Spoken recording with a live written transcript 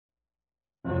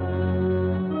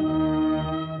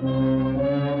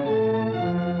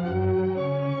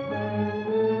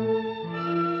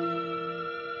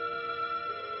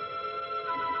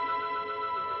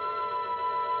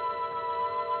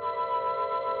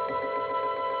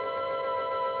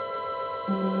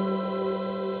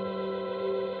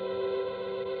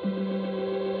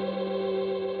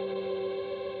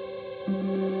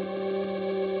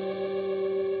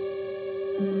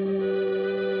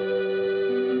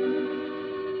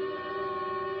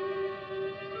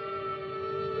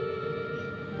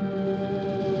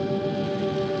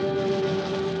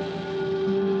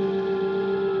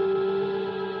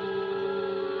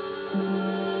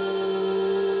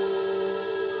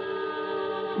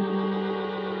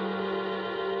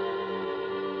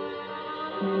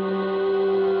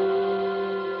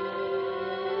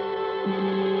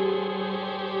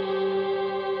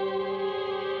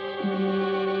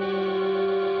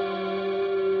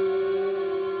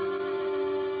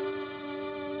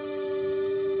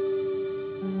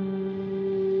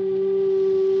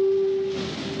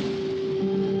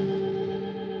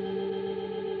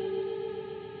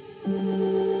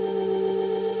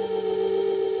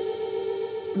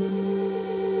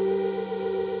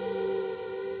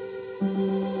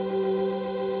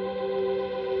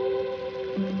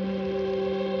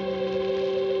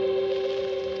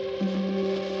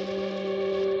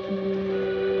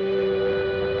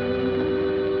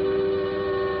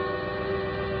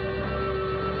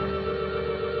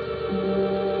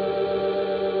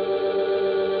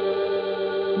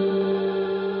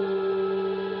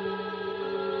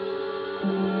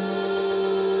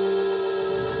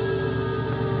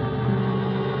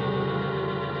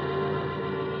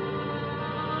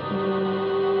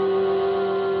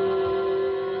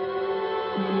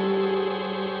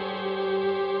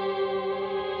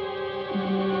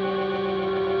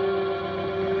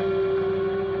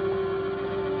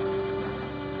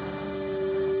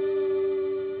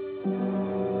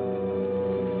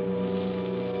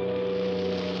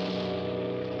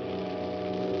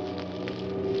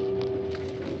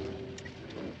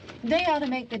They ought to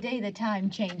make the day the time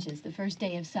changes, the first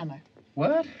day of summer.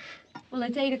 What? Well,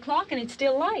 it's 8 o'clock and it's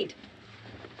still light.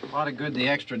 A lot of good the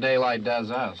extra daylight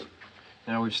does us.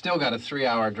 Now, we've still got a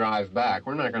 3-hour drive back.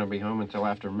 We're not going to be home until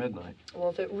after midnight. Well,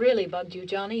 if it really bugged you,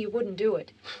 Johnny, you wouldn't do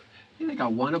it. You think I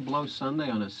want to blow Sunday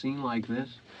on a scene like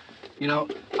this? You know,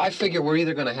 I figure we're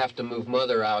either going to have to move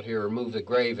Mother out here or move the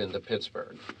grave into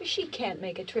Pittsburgh. She can't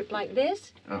make a trip like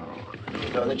this. Oh, you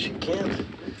know that she can't.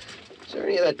 Is there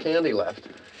any of that candy left?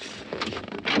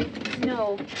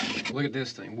 No. Look at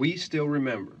this thing. We still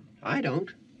remember. I don't.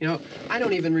 You know, I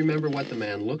don't even remember what the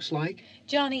man looks like.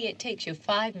 Johnny, it takes you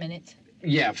 5 minutes.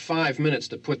 Yeah, 5 minutes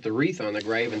to put the wreath on the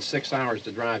grave and 6 hours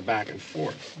to drive back and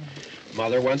forth.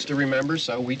 Mother wants to remember,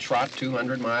 so we trot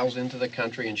 200 miles into the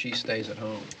country and she stays at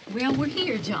home. Well, we're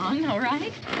here, John, all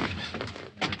right?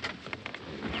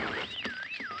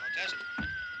 Test.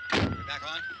 We're back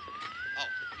on? Oh.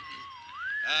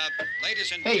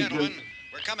 Ladies and gentlemen,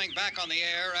 we're coming back on the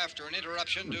air after an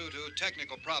interruption due to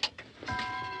technical problem.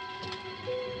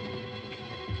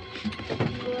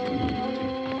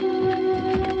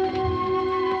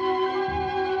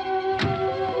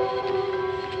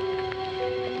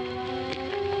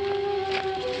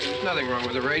 There's nothing wrong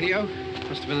with the radio.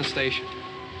 Must have been the station.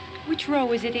 Which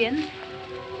row is it in?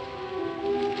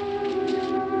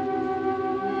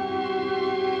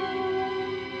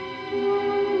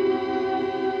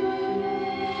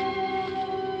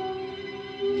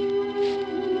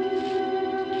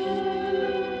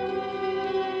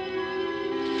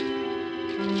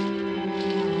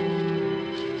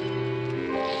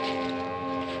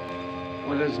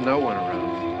 Well, there's no one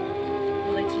around.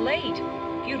 Well, it's late.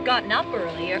 If you'd gotten up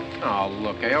earlier. Oh,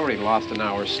 look, I already lost an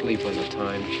hour's sleep when the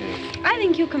time changed. I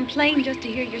think you complain just to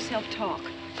hear yourself talk.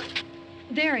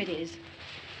 There it is.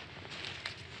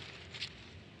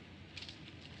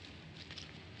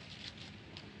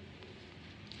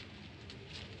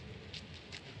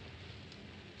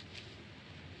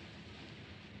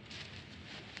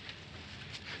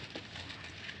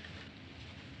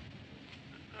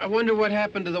 I wonder what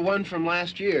happened to the one from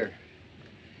last year.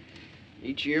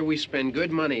 Each year we spend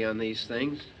good money on these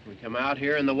things. We come out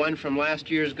here and the one from last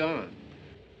year's gone.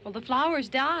 Well, the flowers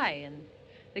die, and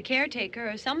the caretaker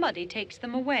or somebody takes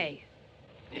them away.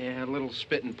 Yeah, a little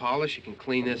spit and polish, you can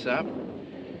clean this up.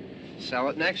 Sell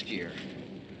it next year.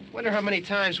 Wonder how many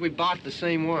times we bought the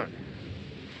same one.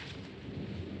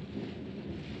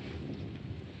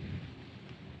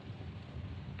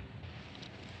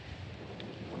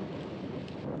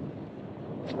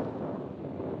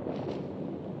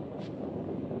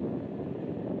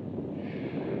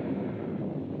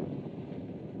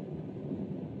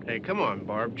 Hey, come on,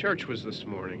 Barb. Church was this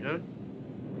morning, huh?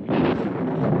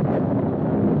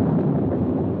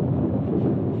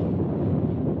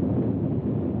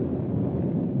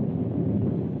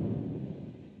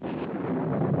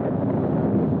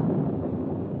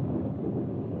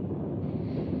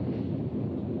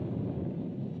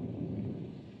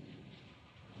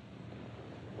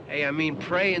 Hey, I mean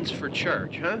praying's for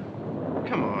church, huh?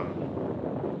 Come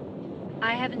on.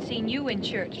 I haven't seen you in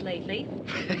church lately.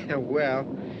 Well,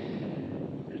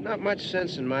 there's not much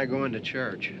sense in my going to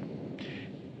church.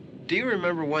 Do you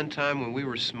remember one time when we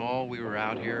were small, we were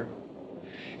out here?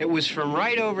 It was from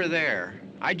right over there.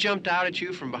 I jumped out at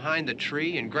you from behind the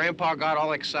tree, and Grandpa got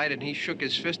all excited, and he shook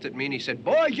his fist at me, and he said,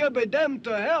 "Boy, you be damned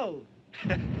to hell."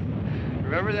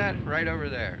 Remember that? Right over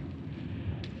there.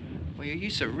 Well, you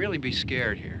used to really be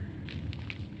scared here.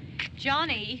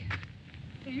 Johnny.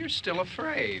 You're still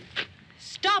afraid.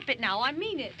 Stop it now, I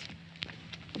mean it.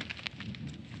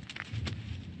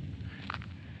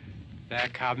 They're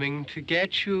coming to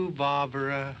get you,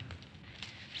 Barbara.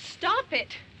 Stop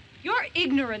it. You're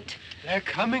ignorant. They're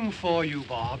coming for you,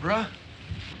 Barbara.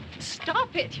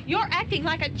 Stop it. You're acting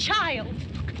like a child.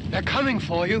 They're coming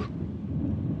for you.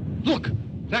 Look,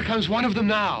 there comes one of them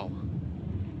now.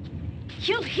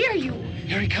 He'll hear you.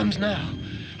 Here he comes now.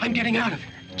 I'm getting out of here.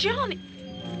 Johnny.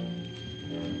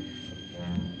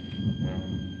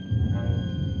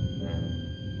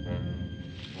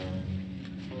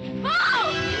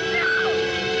 Oh! No!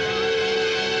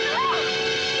 No!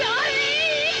 Johnny!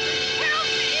 Help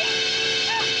me!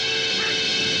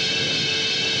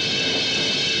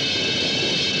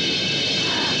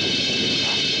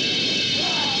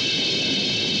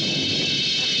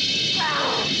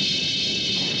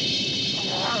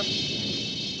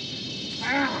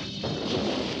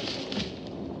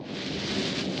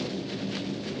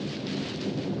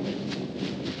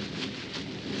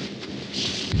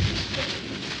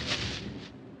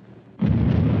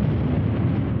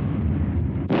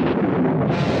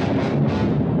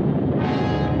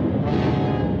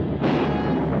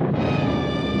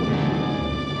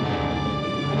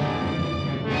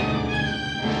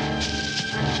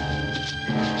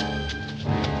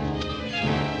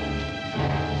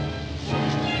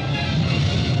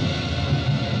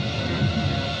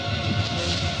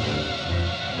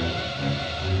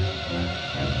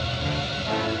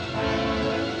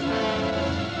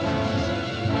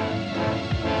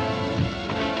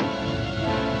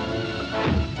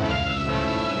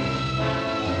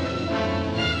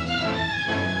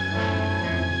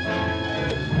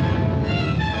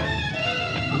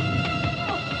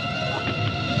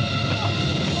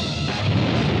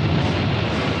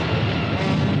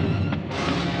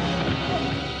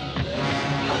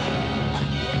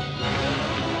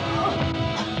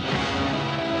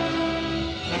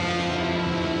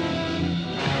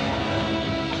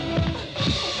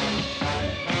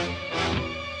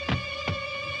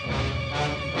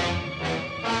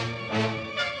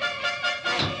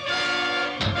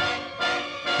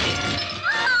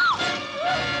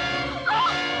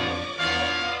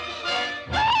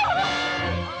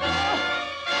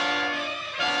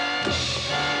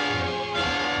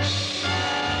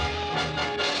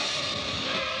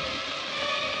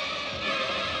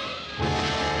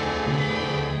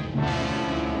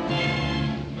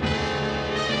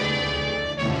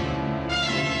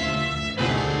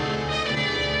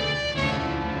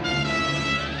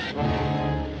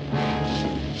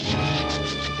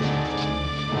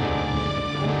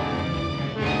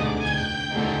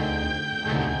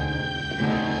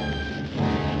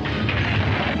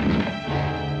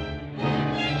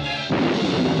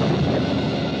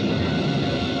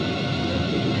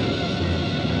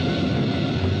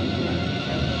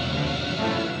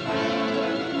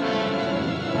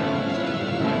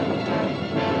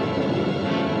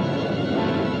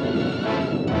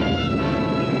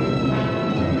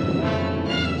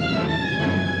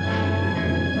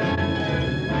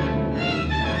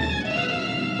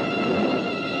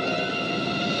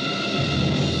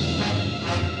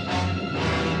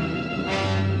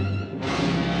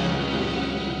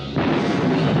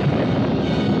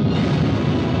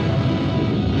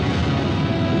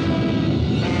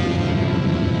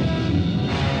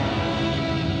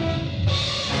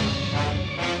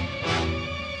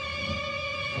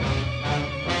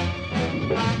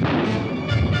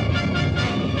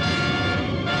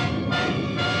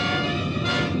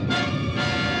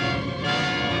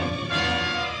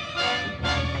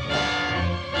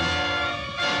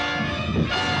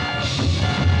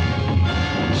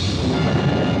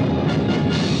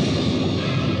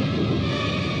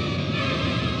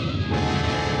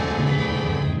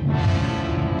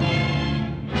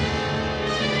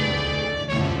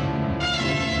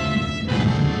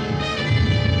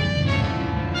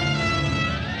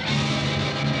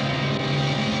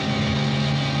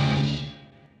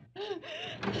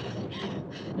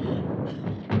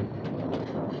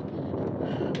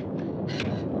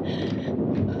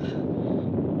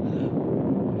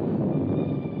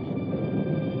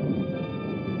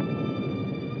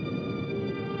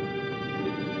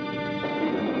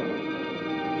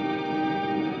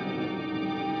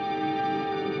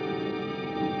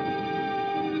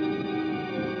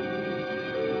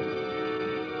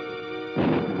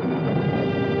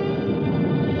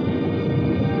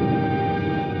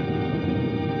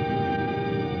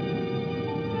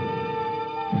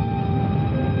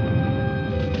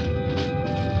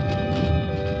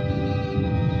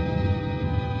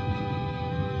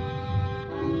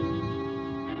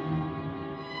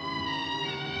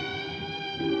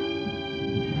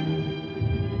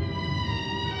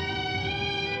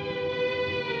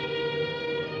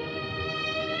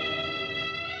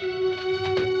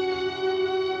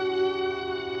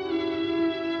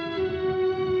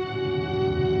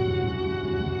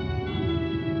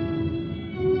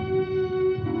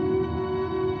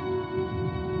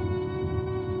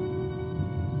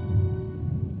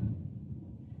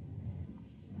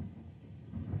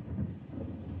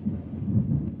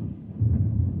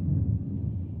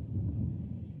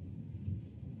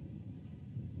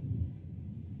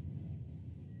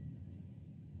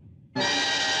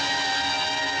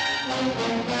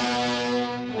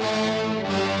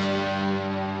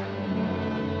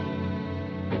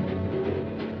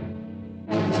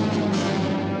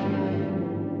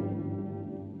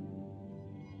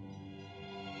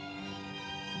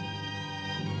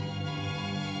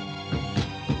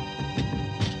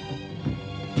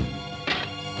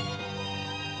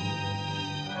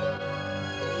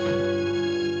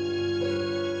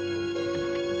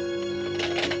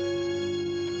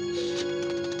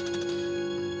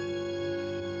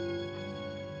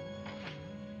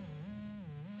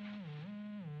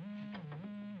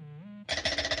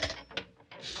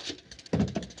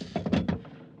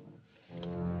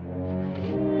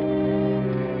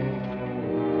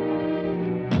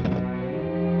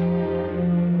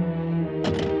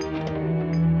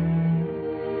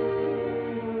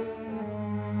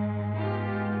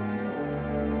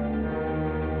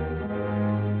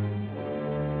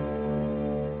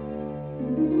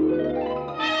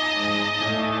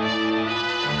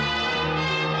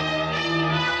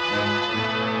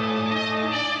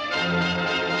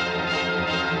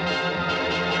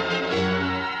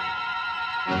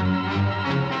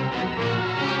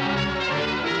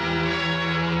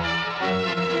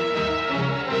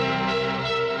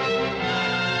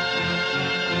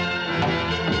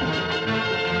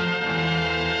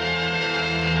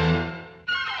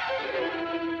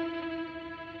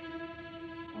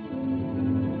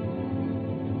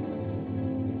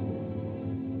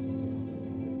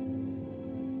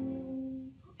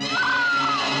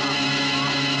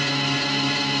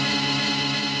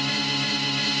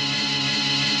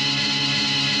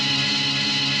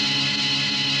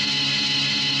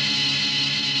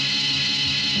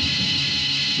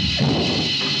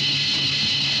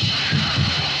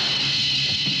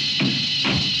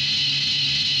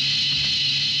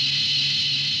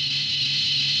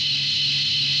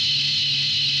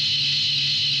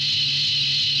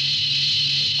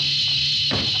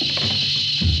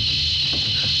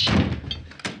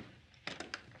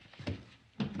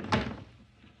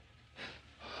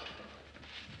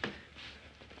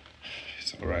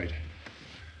 All right.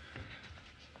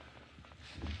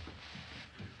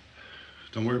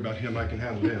 Don't worry about him. I can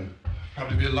handle him.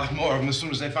 Probably be a lot more of them as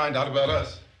soon as they find out about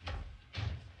us.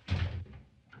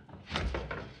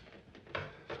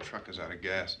 The truck is out of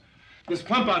gas. This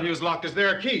pump out here is locked. Is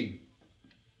there a key?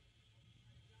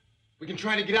 We can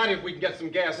try to get out here if we can get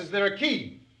some gas. Is there a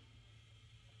key?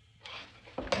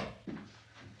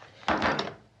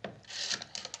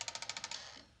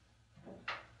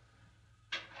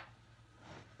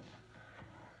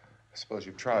 I suppose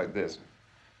you've tried this.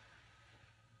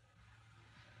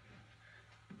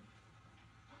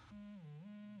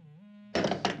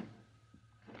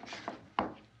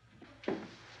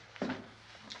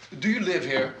 Do you live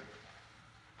here?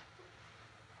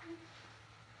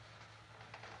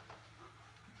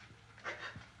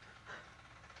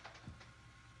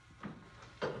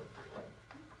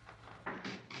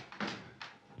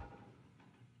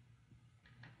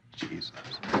 Jesus.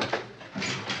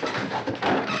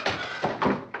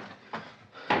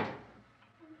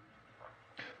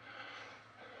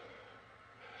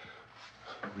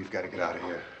 We've got to get out of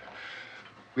here.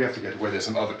 We have to get to where there's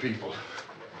some other people.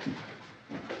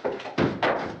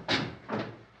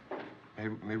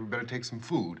 Maybe we better take some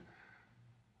food.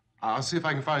 I'll see if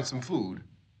I can find some food.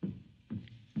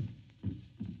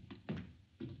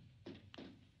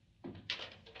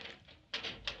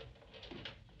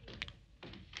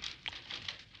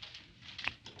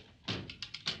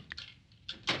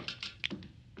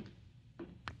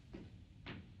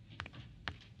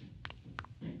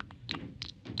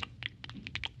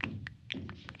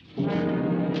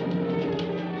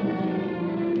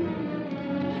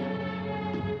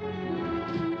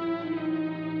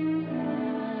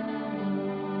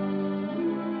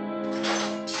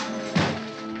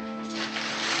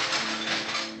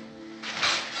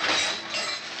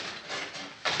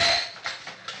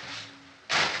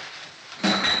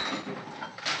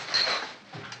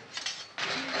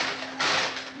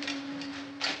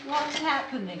 What's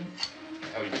happening?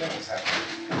 Oh, you think it's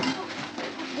happening?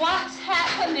 What's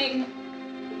happening?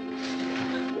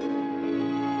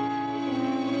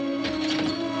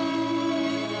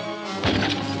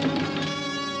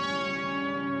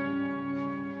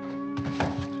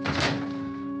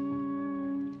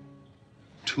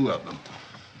 Two of them.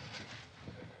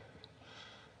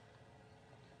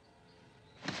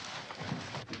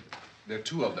 There are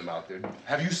two of them out there.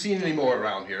 Have you seen any more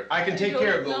around here? I can take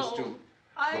care of those two.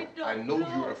 I Look, I know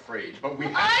you're afraid, but we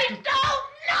have I to... don't know!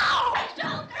 I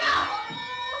don't know!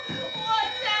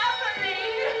 What's happening?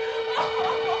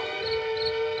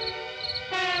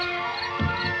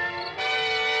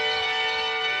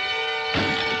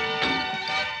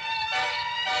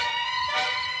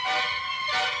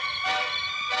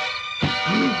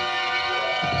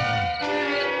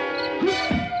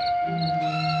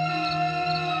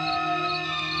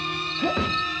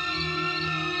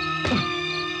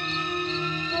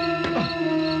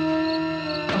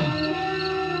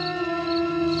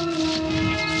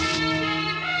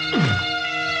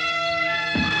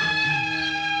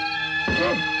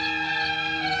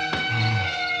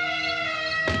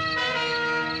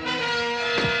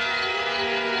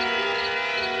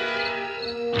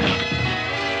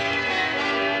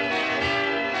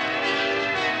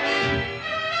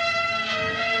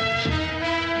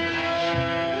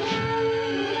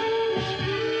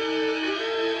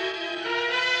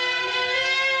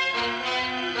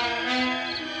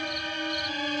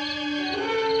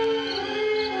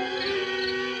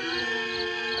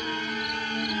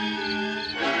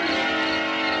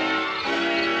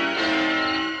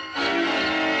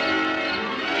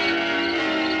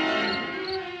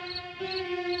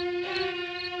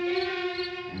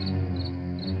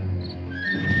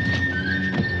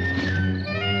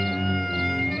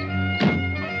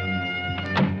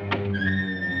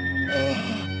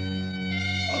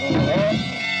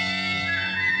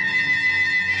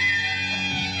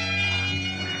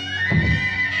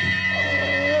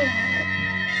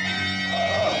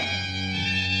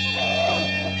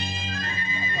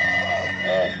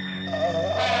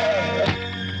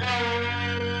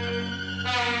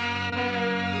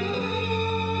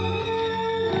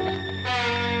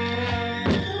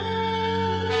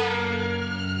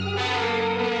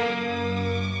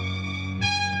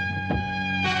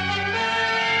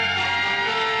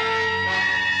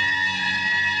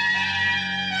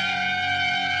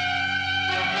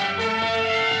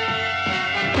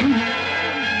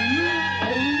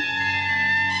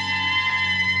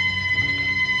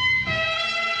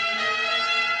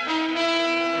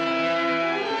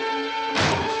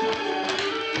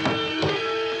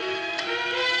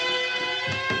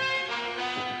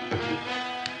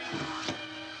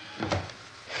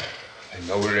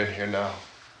 know we're in here now.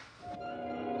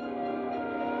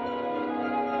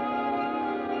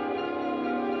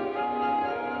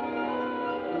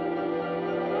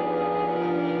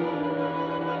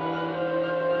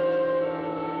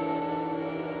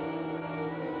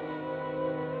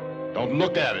 Don't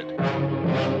look at it.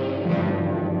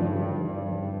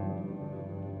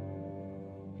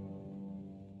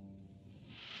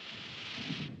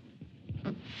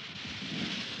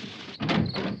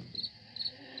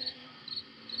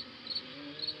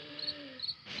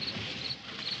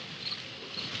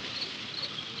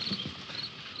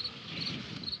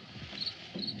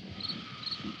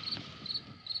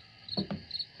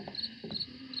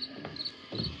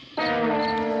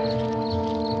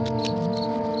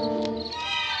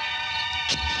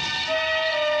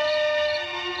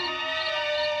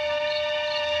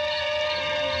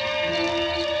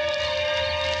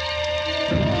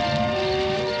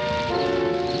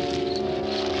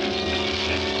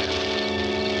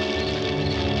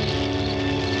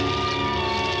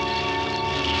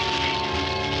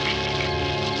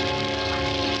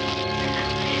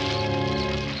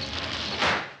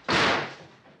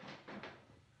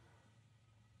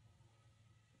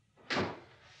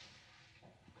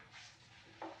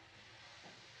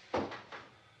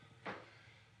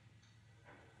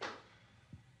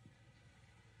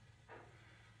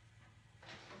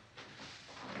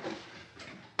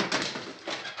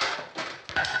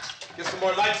 Get some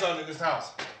more lights on in this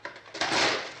house.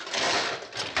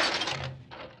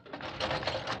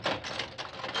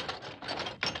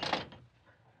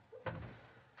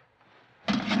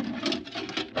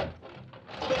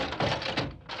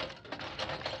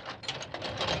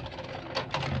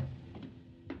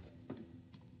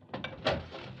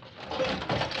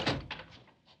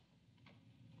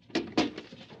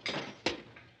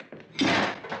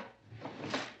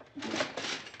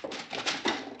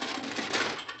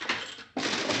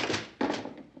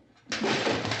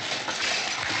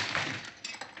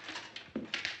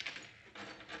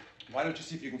 Why don't you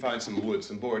see if you can find some wood,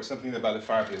 some boards, something there by the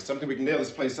fireplace, something we can nail this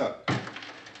place up.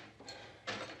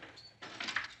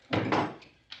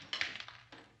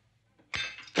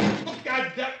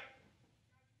 God damn!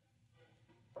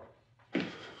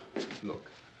 Look,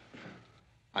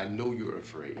 I know you're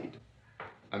afraid.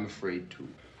 I'm afraid too.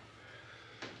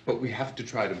 But we have to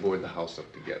try to board the house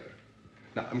up together.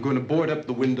 Now, I'm going to board up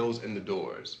the windows and the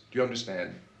doors. Do you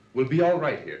understand? We'll be all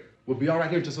right here. We'll be all right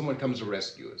here until someone comes to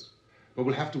rescue us. But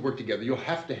we'll have to work together. You'll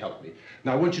have to help me.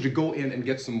 Now, I want you to go in and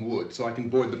get some wood so I can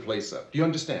board the place up. Do you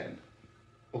understand?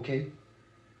 Okay?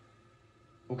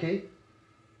 Okay?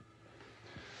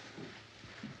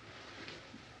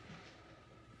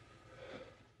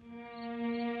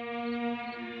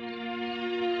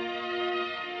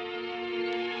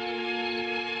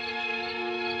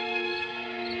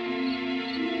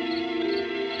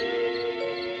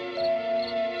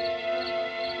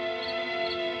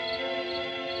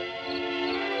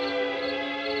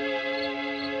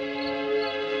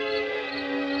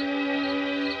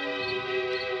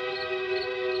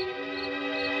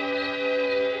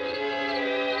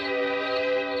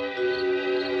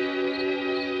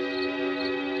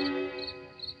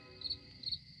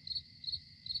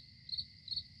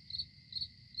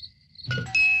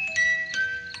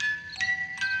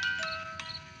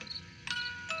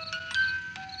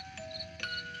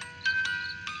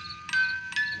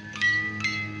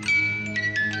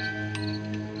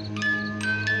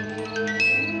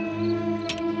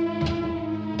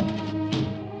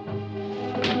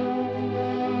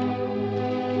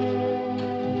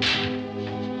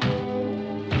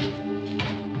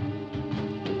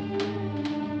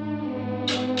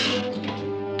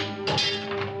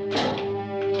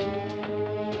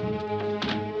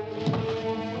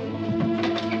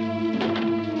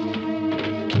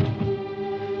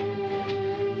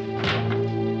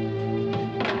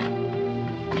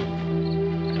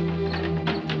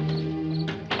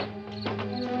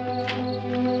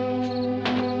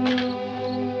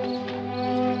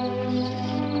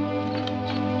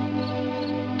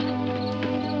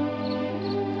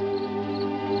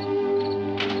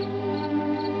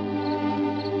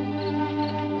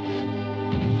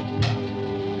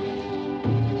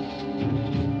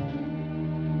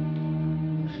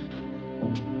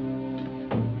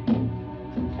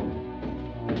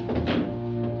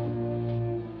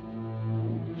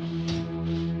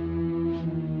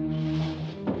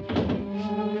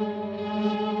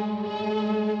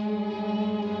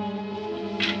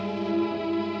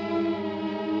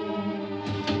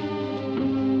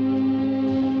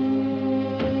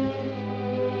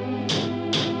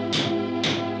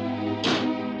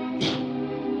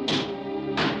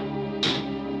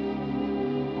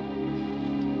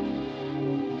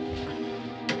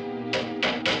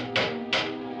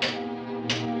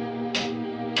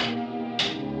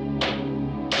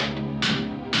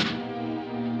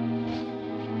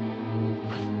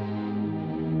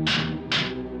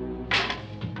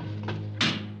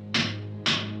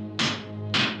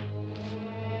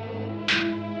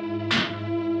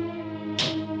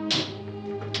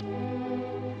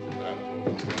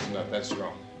 not that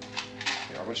strong.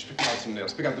 Here, I want you to pick out some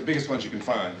nails. Pick out the biggest ones you can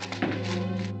find.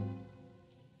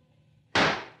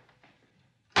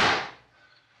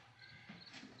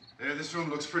 There, this room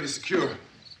looks pretty secure.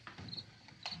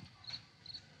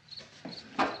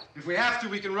 If we have to,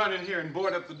 we can run in here and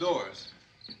board up the doors.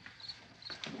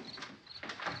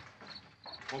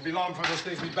 Won't be long for those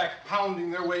things to be back pounding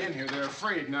their way in here. They're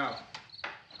afraid now.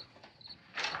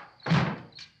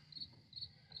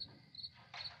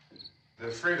 They're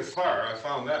afraid of fire. I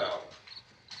found that out.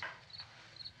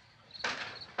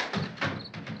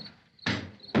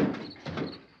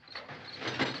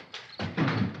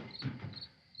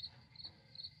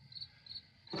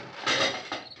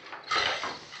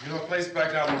 You know a place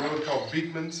back down the road called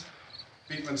Beekman's?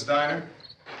 Beekman's Diner?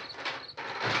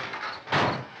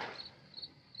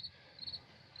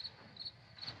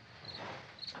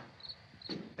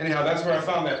 Anyhow, that's where I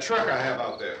found that truck I have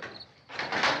out there.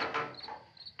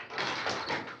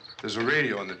 There's a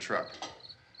radio in the truck.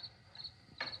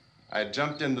 I had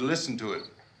jumped in to listen to it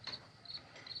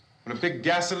when a big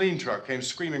gasoline truck came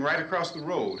screaming right across the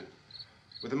road.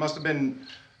 But there must have been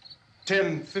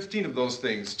 10, 15 of those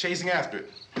things chasing after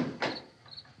it,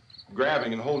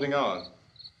 grabbing and holding on.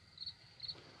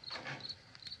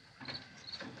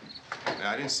 Now,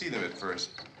 I didn't see them at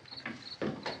first.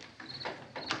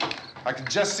 I could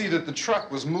just see that the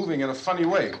truck was moving in a funny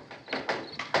way.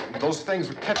 And those things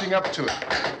were catching up to it.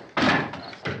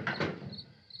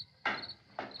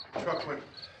 The truck went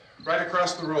right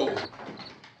across the road.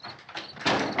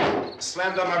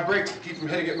 Slammed on my brakes to keep from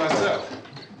hitting it myself.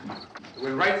 It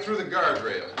went right through the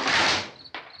guardrail.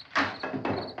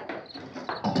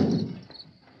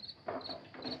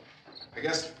 I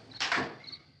guess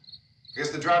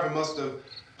the driver must have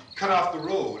cut off the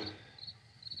road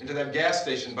into that gas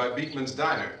station by Beekman's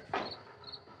Diner.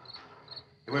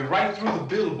 It went right through the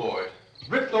billboard,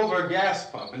 ripped over a gas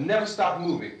pump, and never stopped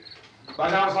moving.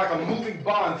 By now, it's like a moving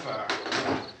bonfire.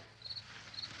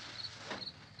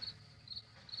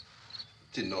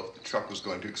 Didn't know if the truck was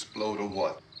going to explode or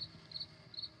what.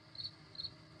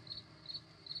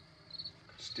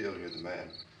 Could still hear the man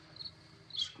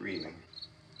screaming.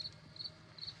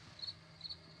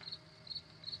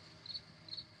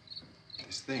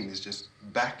 This thing is just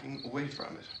backing away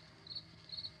from it.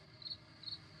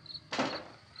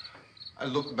 I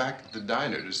looked back at the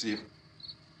diner to see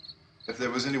if there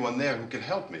was anyone there who could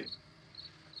help me. It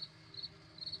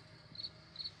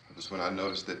was when I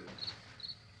noticed that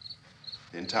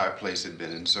the entire place had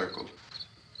been encircled.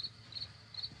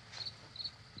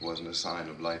 There wasn't a sign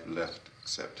of life left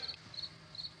except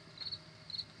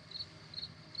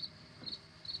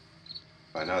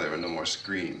by now there were no more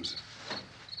screams.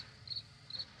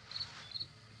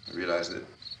 I realized that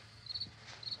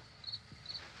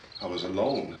I was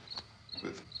alone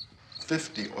with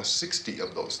 50 or 60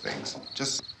 of those things,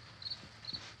 just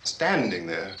standing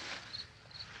there,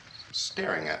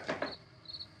 staring at me.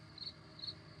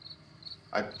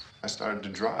 I started to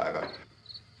drive. I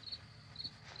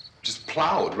just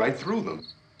plowed right through them.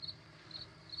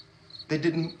 They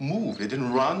didn't move, they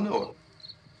didn't run or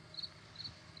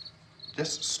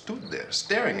just stood there,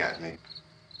 staring at me.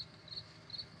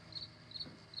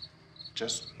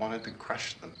 Just wanted to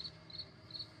crush them.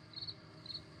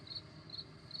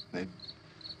 They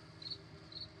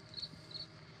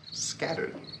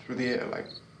scattered through the air like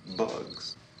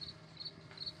bugs.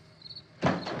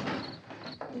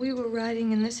 We were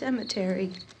riding in the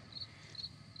cemetery,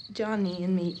 Johnny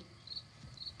and me.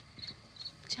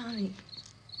 Johnny.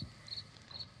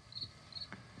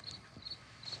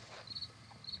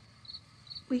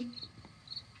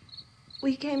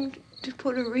 We came to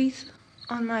put a wreath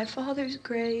on my father's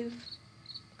grave.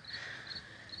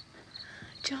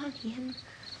 Johnny,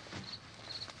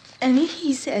 and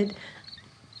he said,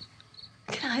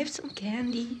 "Can I have some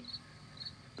candy,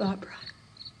 Barbara?"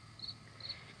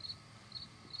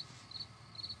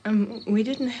 We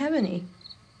didn't have any.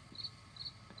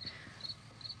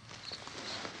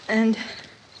 And,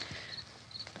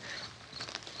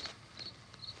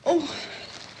 oh,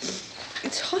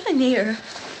 it's hot in here.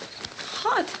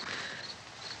 Hot.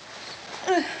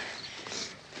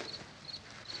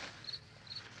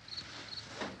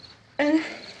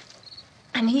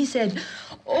 And he said,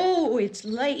 "Oh, it's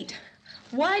late.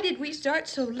 Why did we start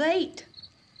so late?"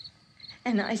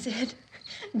 And I said,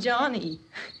 "Johnny,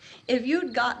 if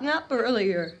you'd gotten up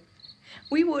earlier,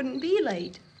 we wouldn't be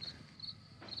late."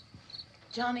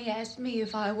 Johnny asked me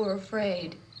if I were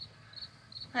afraid.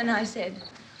 And I said,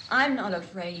 "I'm not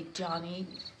afraid, Johnny."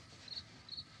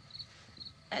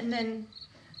 And then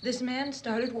this man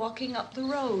started walking up the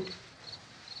road.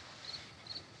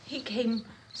 He came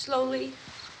slowly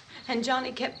And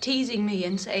Johnny kept teasing me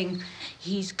and saying,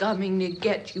 "He's coming to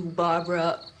get you,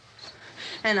 Barbara."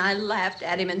 And I laughed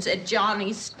at him and said,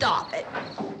 "Johnny, stop it."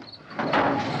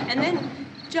 And then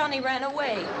Johnny ran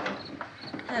away.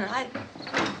 And I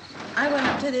went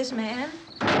up to this man,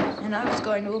 and I was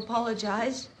going to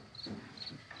apologize.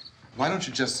 Why don't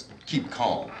you just keep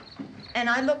calm? And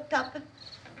I looked up,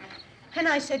 and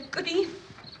I said, "Good evening."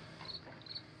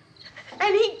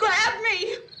 And he grabbed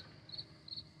me.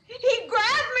 He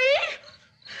grabbed me,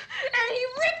 and he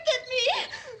ripped at me.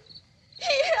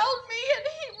 He held me, and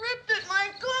he ripped at my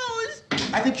clothes.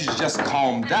 I think you should just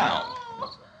calm down.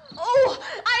 Oh,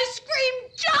 I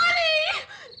screamed, "Johnny!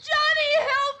 Johnny,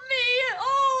 help me!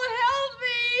 Oh, help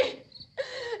me!"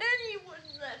 And he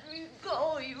wouldn't let me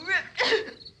go. He ripped.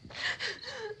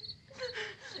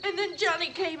 And then Johnny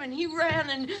came, and he ran,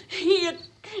 and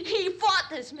he fought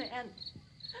this man.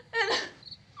 And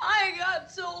I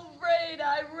got so afraid.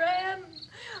 I ran.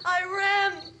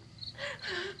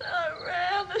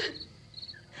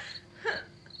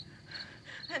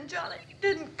 And Johnny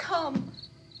didn't come.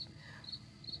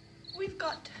 We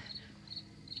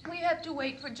have to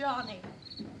wait for Johnny.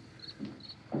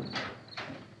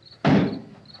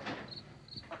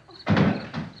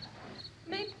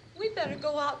 Maybe we better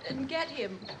go out and get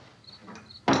him.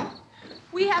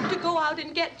 We have to go out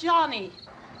and get Johnny.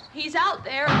 He's out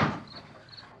there.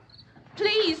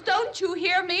 Please, don't you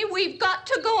hear me? We've got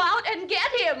to go out and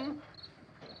get him.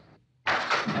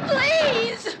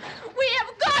 Please! We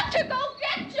have got to go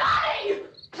get Johnny!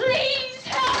 Please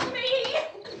help me!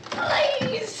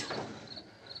 Please!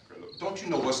 Don't you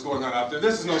know what's going on out there?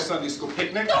 This is no Sunday school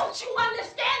picnic. Don't you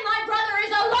understand? My brother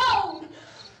is alone!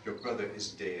 Your brother is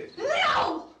dead.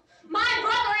 No! My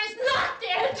brother is not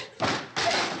dead!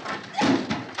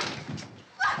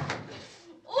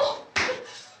 Oh.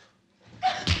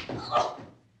 Oh.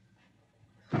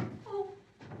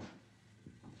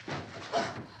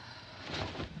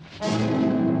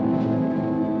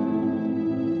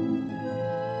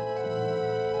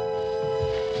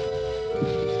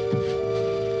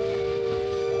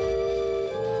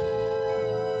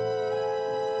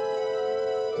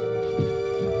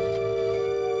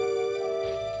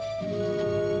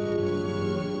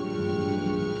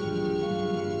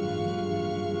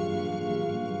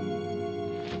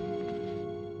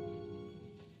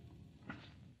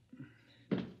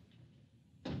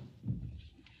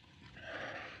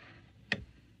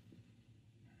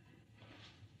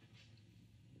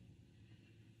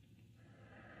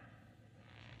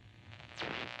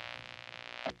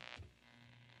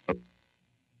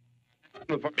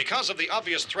 Because of the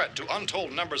obvious threat to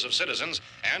untold numbers of citizens,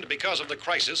 and because of the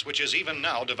crisis which is even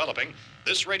now developing,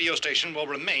 this radio station will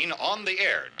remain on the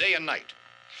air day and night.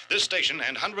 This station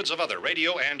and hundreds of other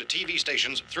radio and TV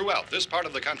stations throughout this part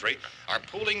of the country are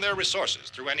pooling their resources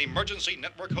through an emergency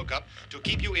network hookup to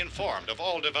keep you informed of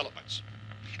all developments.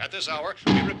 At this hour,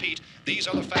 we repeat, these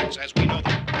are the facts as we know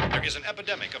them. There is an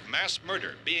epidemic of mass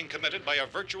murder being committed by a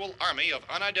virtual army of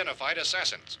unidentified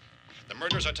assassins. The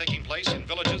murders are taking place in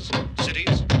villages,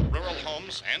 cities, rural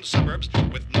homes, and suburbs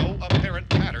with no apparent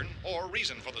pattern or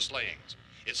reason for the slayings.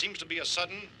 It seems to be a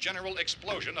sudden, general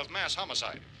explosion of mass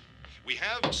homicide. We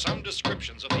have some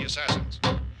descriptions of the assassins.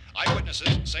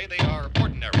 Eyewitnesses say they are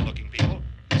ordinary-looking people.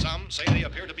 Some say they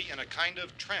appear to be in a kind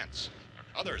of trance.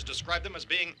 Others describe them as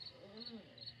being...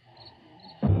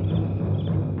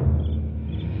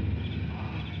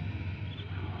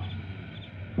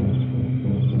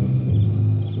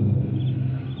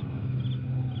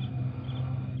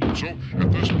 So,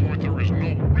 at this point, there is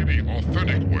no really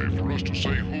authentic way for us to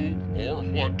say who or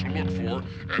what to look for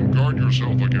and guard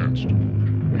yourself against.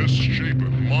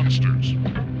 Misshapen monsters.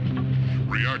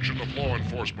 Reaction of law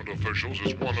enforcement officials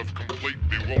is one of complete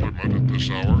bewilderment at this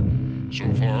hour.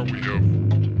 So far, we have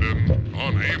been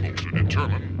unable to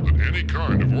determine that any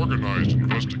kind of organized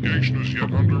investigation is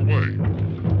yet underway.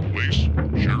 Police,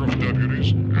 sheriff's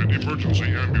deputies, and emergency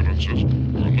ambulances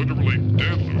are literally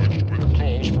deluged with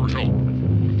calls for help.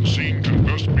 The scene can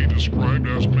best be described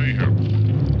as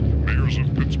mayhem. Mayors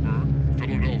of Pittsburgh,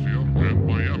 Philadelphia, and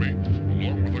Miami,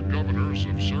 along with the governors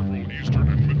of several eastern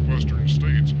and midwestern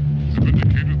states, have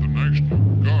indicated the National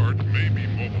Guard may be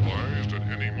mobilized at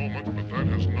any moment, but that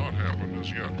has not happened as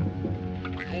yet.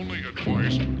 The only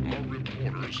advice our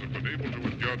reporters have been able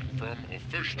to get from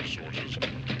official sources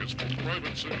is for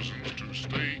private citizens to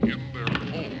stay in their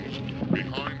homes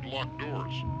behind locked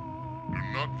doors. Do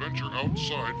not venture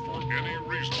outside for any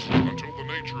reason until the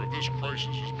nature of this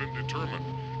crisis has been determined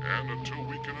and until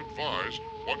we can advise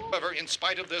what... However, in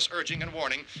spite of this urging and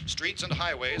warning, streets and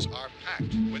highways are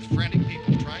packed with frantic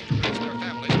people trying to reach their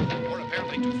families or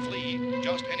apparently to flee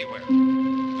just anywhere.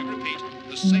 We repeat,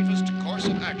 the safest course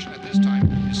of action at this time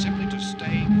is simply to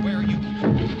stay where you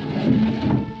are.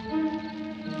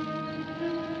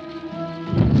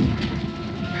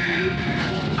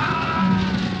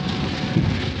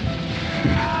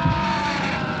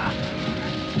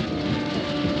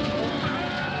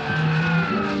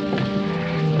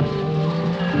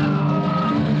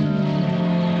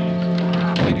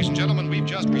 Ladies and gentlemen, we've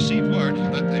just received word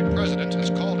that the President has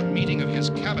called a meeting of his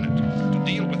cabinet to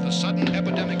deal with the sudden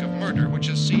epidemic of murder which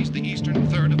has seized the eastern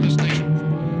third of this nation.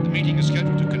 The meeting is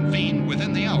scheduled to convene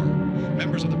within the hour.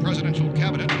 Members of the presidential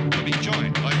cabinet will be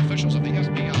joined by officials of the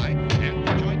FBI and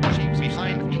the Joint Chiefs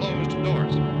behind closed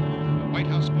doors. The White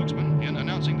House spokesman, in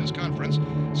announcing this conference,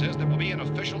 says there will be an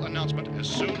official announcement as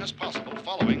soon as possible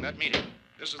following that meeting.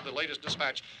 This is the latest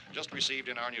dispatch just received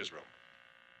in our newsroom.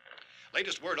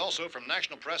 Latest word also from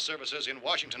National Press Services in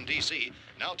Washington, D.C.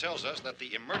 now tells us that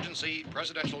the emergency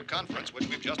presidential conference, which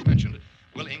we've just mentioned,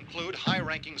 will include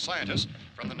high-ranking scientists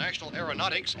from the National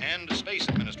Aeronautics and Space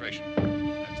Administration.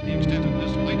 That's the extent of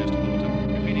this latest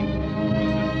bulletin. Repeating, the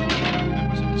President,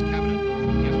 members of his cabinet,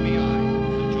 the FBI,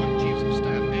 the Joint Chiefs of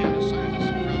Staff, and scientists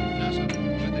from NASA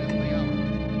within the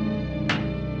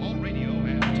hour. All radio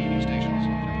and TV stations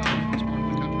throughout this part of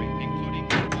the country, including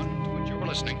the one to which you're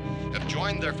listening, have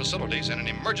joined their facilities in an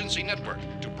emergency network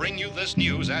to bring you this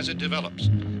news as it develops.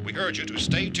 We urge you to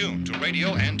stay tuned to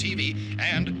radio and TV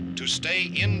and to stay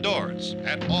indoors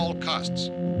at all costs.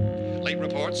 Late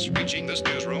reports reaching this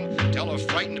newsroom tell of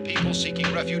frightened people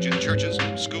seeking refuge in churches,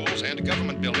 schools, and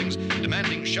government buildings,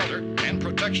 demanding shelter and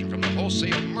protection from the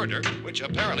wholesale murder which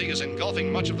apparently is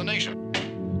engulfing much of the nation.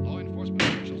 Law enforcement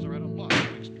officials are at a loss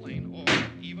to explain or,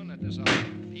 even at this hour,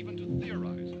 even to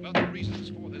theorize about the reasons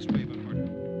for this wave of murder.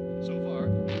 So far,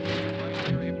 the advice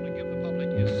we are able to give the public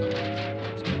is something that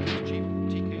Police Chief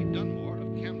T.K. Dunmore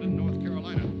of Camden, North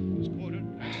Carolina, was quoted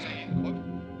as saying, quote,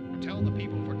 "Tell the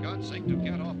people for God's sake to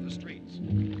get off the streets.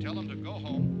 Tell them to go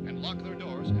home and lock their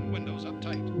doors and windows up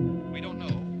tight. We don't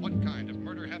know what kind of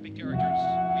murder-happy characters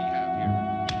we have here."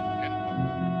 End quote.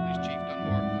 Police Chief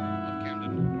Dunmore of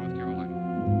Camden, North Carolina.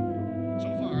 So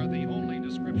far, the only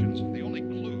descriptions, the only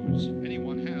clues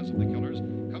anyone has of the killers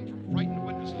come from frightened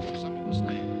witnesses to some of the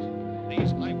slayings.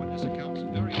 These eyewitness accounts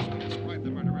variously describe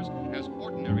the murderers as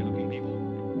ordinary-looking people,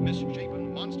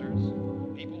 misshapen monsters,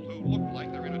 people who look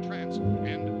like they're in a trance,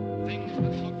 and things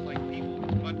that look like people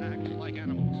but act like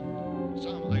animals.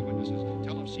 Some eyewitnesses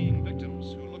tell of seeing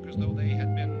victims who look as though they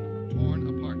had been torn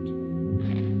apart.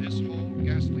 This whole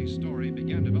ghastly story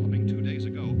began developing 2 days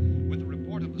ago with the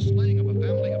report of the slaying of a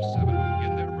family of 7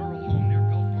 in their rural home near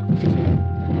Gulfport,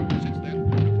 Louisiana. Since then,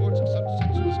 reports of such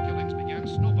senseless killings began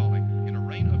snowballing in a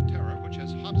reign of terror which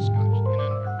has hopscotched in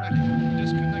an erratic,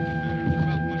 disconnected manner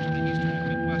throughout much of the eastern and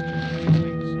midwestern United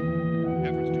States.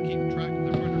 Efforts to keep track of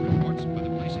the murder reports by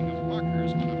the placing of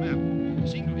markers on a map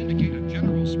seem to indicate a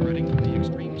general spreading from the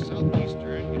extreme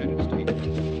southeastern United States to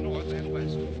the north and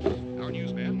west. Our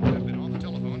newsmen have been on the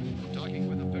telephone talking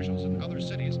with officials in other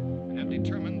cities and have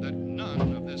determined that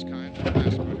none of this kind of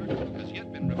mass murder has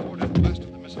yet been reported west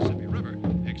of the Mississippi River,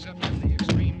 except in the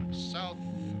extreme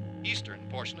southeastern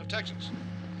portion of Texas.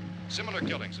 Similar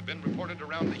killings have been reported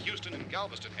around the Houston and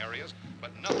Galveston areas,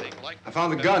 but nothing like... I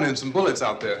found a gun and some bullets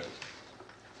out there.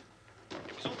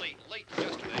 It was only late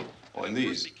yesterday and it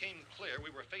these. first became clear we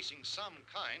were facing some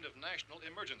kind of national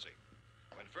emergency.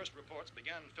 When first reports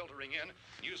began filtering in,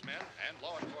 newsmen and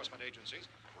law enforcement agencies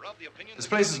were of the opinion This that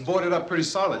place is killings boarded were up pretty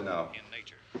solid now. in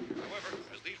nature. However,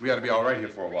 as these We ought to be all right here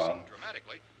reports for a began while. increasing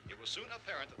dramatically, it was soon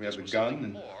apparent that We have this the was gun something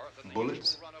and more than the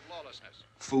bullets, usual run of lawlessness.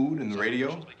 food and the Some radio.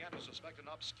 officials began to suspect an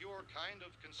obscure kind of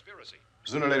conspiracy.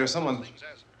 Sooner or later, someone's Things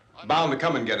as bound to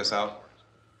come and get us out.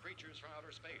 creatures from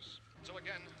outer space. So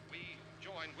again, we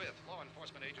join with law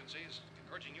enforcement agencies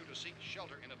urging you to seek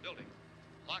shelter in a building.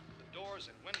 Lock the doors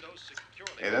and windows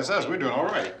securely. Hey, that's us. We're doing all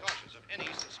right. Be cautious of any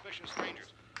suspicious strangers.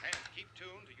 And keep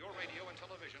tuned to your radio and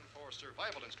television for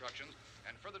survival instructions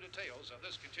and further details of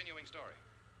this continuing story.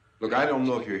 Look, I don't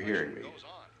know if you're hearing me, Goes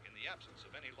on in the absence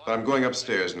of any law. but I'm going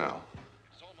upstairs now.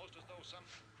 It's almost as though some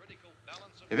critical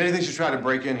balance of If anything should try to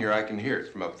break in here, I can hear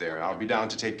it from up there. I'll be down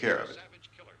to take care of it. savage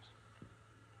killers.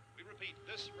 We repeat,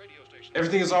 this radio station.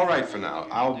 Everything is all right for now.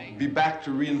 I'll be back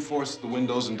to reinforce the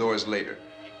windows and doors later.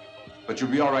 But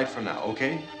you'll be all right for now,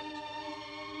 okay?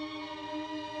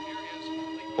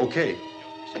 Okay.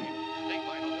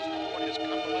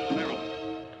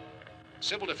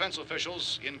 Civil defense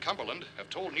officials in Cumberland have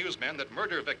told newsmen that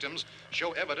murder victims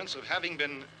show evidence of having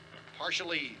been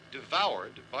partially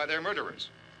devoured by their murderers.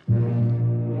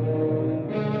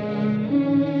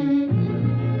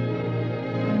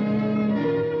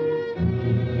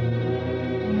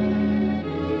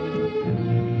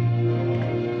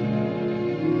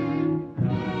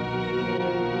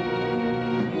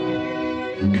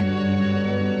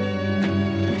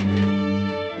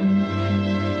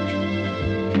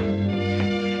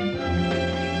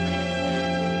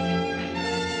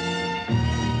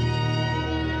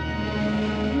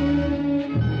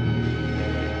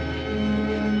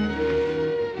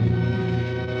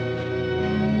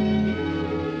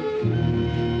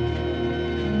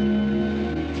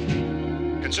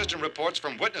 Inconsistent reports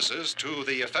from witnesses to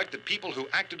the effect that people who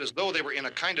acted as though they were in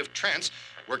a kind of trance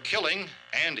were killing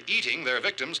and eating their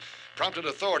victims prompted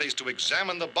authorities to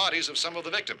examine the bodies of some of the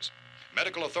victims.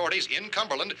 Medical authorities in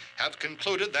Cumberland have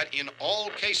concluded that in all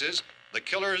cases, the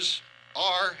killers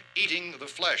are eating the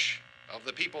flesh of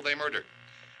the people they murdered.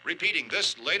 Repeating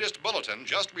this latest bulletin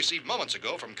just received moments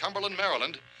ago from Cumberland,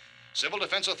 Maryland, civil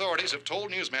defense authorities have told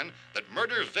newsmen that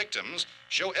murder victims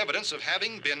show evidence of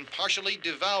having been partially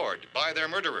devoured by their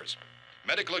murderers.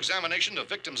 Medical examination of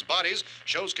victims' bodies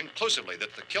shows conclusively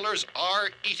that the killers are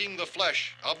eating the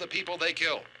flesh of the people they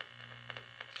kill.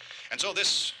 And so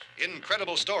this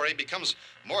incredible story becomes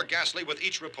more ghastly with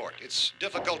each report. It's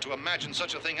difficult to imagine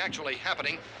such a thing actually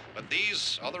happening, but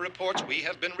these are the reports we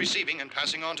have been receiving and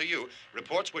passing on to you,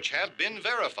 reports which have been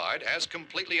verified as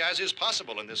completely as is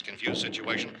possible in this confused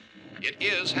situation. It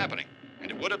is happening, and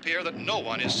it would appear that no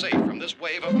one is safe from this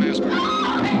wave of mass murder.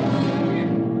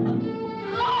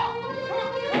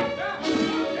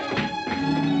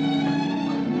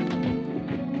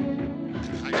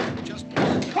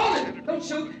 Don't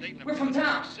shoot. We're from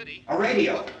town. A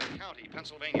radio. County,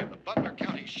 Pennsylvania. The Butler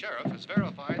County Sheriff has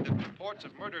verified that reports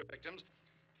of murder victims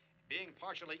being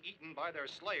partially eaten by their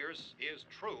slayers is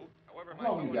true. However,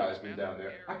 How long you guys been down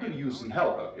there? I could use some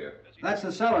help up here. That's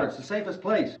the cellar. It's the safest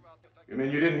place. You mean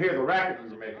you didn't hear the racket we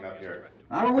were making up here?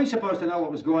 How are we supposed to know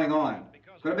what was going on?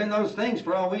 Could have been those things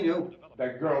for all we knew.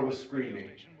 That girl was screaming.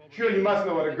 Sure, you must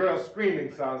know what a girl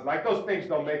screaming sounds like. Those things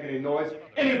don't make any noise.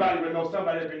 Anybody would know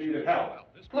somebody ever needed help.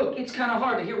 Look, it's kind of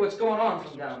hard to hear what's going on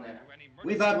from down there.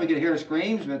 We thought we could hear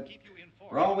screams, but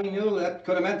for all we knew, that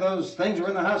could have meant those things were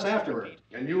in the house afterward.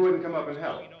 And you wouldn't come up and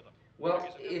help?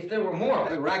 Well, if there were more of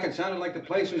The it. racket sounded like the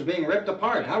place was being ripped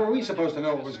apart. How were we supposed to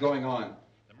know what was going on?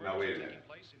 Now, wait a minute.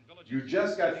 You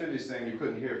just got finished saying you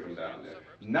couldn't hear from down there.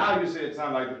 Now you say it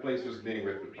sounded like the place was being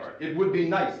ripped apart. It would be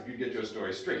nice if you get your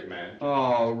story straight, man.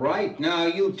 All right, now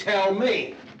you tell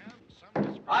me.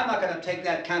 I'm not going to take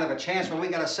that kind of a chance when we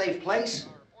got a safe place.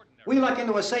 We luck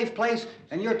into a safe place,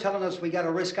 and you're telling us we got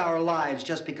to risk our lives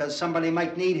just because somebody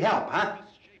might need help, huh?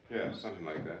 Yeah, something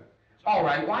like that. All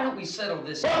right, why don't we settle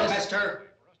this? Look, mister,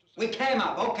 we came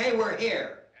up. Okay, we're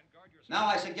here. Now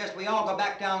I suggest we all go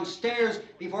back downstairs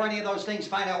before any of those things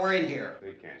find out we're in here.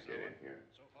 They can't get in here.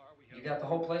 You got the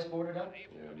whole place boarded up?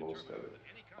 Yeah, most of it.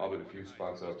 All but a few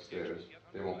spots upstairs.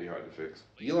 They won't be hard to fix.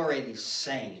 You're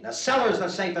insane. The cellar's the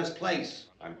safest place.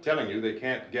 I'm telling you, they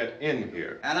can't get in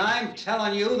here. And I'm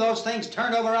telling you, those things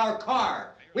turned over our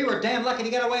car. We were damn lucky to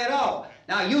get away at all.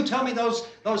 Now you tell me those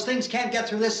things can't get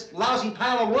through this lousy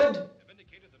pile of wood?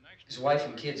 His wife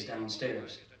and kids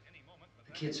downstairs.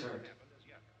 The kid's hurt.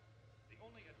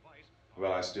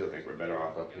 Well, I still think we're better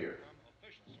off up here.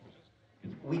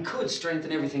 We could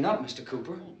strengthen everything up, Mr.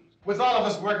 Cooper. With all of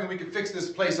us working, we could fix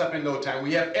this place up in no time.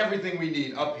 We have everything we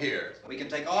need up here. We can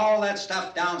take all that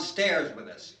stuff downstairs with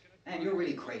us. Man, you're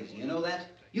really crazy, you know that?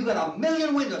 You got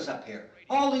 1,000,000 windows up here.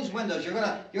 All these windows, you're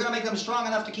gonna make them strong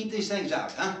enough to keep these things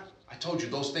out, huh? I told you,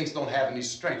 those things don't have any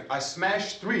strength. I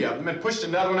smashed 3 of them and pushed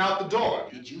another one out the door.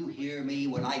 Did you hear me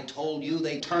when I told you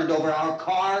they turned over our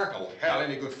car? Oh, hell,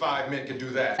 any good 5 men can do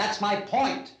that. That's my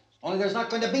point. Only there's not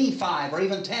going to be 5 or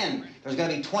even 10. There's going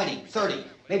to be 20, 30,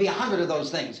 maybe 100 of those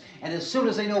things. And as soon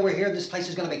as they know we're here, this place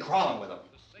is going to be crawling with them.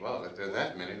 Well, if there are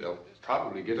that many, they'll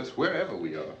probably get us wherever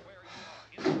we are.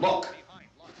 Look,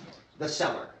 the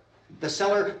cellar. The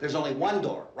cellar, there's only one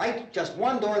door, right? Just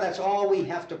one door, that's all we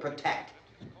have to protect.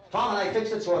 Tom and I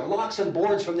fixed it so it locks and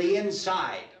boards from the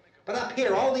inside. But up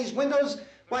here, all these windows,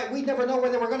 why, we'd never know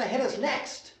where they were going to hit us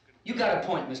next. You got a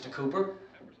point, Mr. Cooper.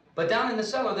 But down in the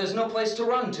cellar, there's no place to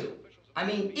run to. I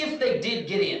mean, if they did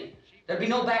get in, there'd be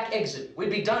no back exit. We'd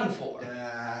be done for.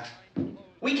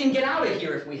 We can get out of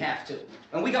here if we have to.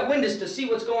 And we got windows to see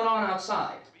what's going on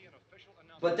outside.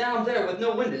 But down there with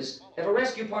no windows, if a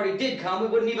rescue party did come, we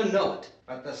wouldn't even know it.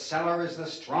 But the cellar is the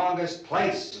strongest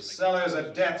place. The cellar's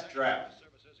a death trap.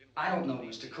 I don't know,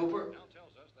 Mr. Cooper.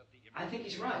 I think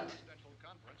he's right.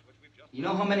 You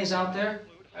know how many's out there?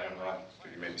 I don't know.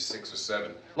 Maybe 6 or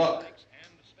 7. Look,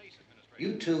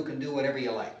 you two can do whatever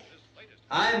you like.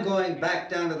 I'm going back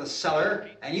down to the cellar,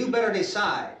 and you better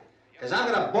decide. Because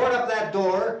I'm going to board up that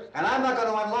door, and I'm not going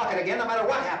to unlock it again no matter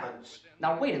what happens.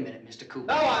 Now, wait a minute, Mr. Cooper.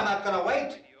 No, I'm not going to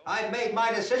wait. I've made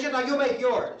my decision, now you make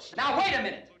yours. Now, wait a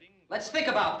minute. Let's think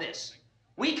about this.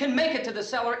 We can make it to the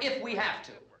cellar if we have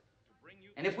to.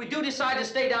 And if we do decide to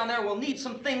stay down there, we'll need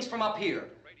some things from up here.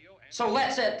 So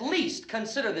let's at least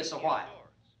consider this a while.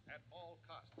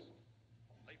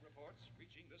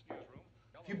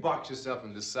 If you box yourself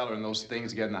in this cellar and those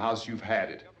things get in the house, you've had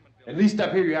it. At least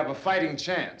up here you have a fighting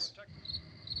chance.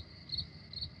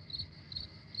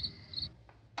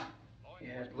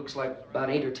 Yeah, It looks like about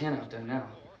 8 or 10 out there now.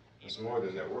 There's more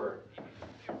than there were.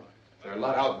 There are a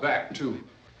lot out back, too.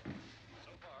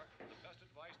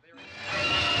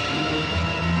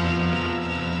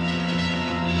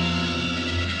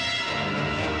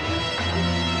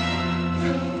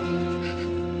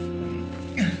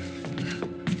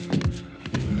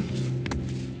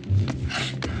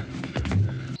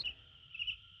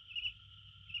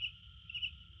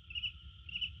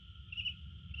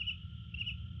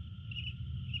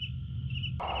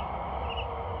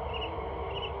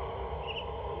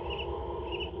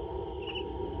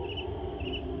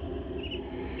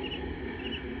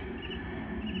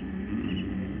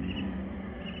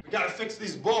 We gotta fix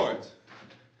these boards.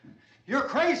 You're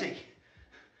crazy.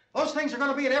 Those things are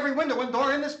gonna be at every window and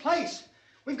door in this place.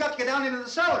 We've got to get down into the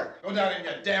cellar. Go down in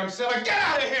your damn cellar. Get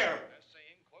out of here!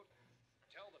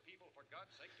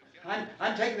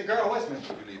 I'm taking the girl with me.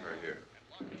 You leave her here.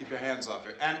 Keep your hands off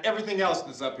her. And everything else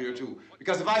that's up here, too.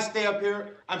 Because if I stay up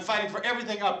here, I'm fighting for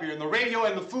everything up here. And the radio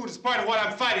and the food is part of what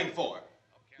I'm fighting for.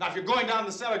 Now, if you're going down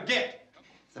the cellar, get.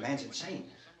 The man's insane.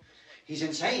 He's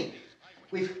insane.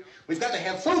 We've got to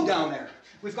have food down there.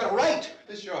 We've got a right.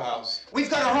 This is your house. We've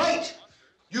got a right.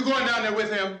 You going down there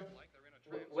with him?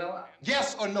 Well,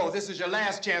 Yes or no? This is your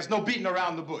last chance. No beating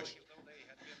around the bush.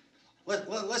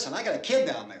 Listen, I got a kid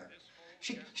down there.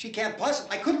 She can't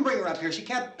possibly, I couldn't bring her up here. She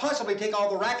can't possibly take all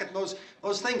the racket and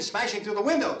those things smashing through the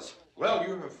windows. Well,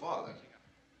 you're her father.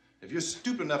 If you're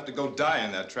stupid enough to go die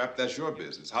in that trap, that's your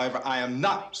business. However, I am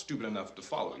not stupid enough to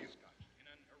follow you.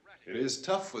 It is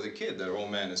tough for the kid that her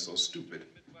old man is so stupid.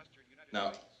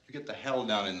 Now, you get the hell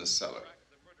down in the cellar.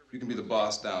 You can be the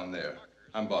boss down there.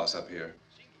 I'm boss up here.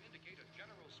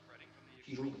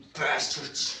 You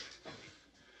bastards.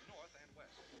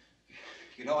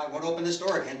 You know, I won't open this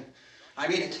door again. I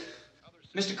mean it.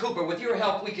 Mr. Cooper, with your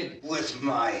help, we could... With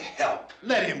my help.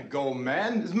 Let him go,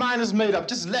 man. His mind is made up.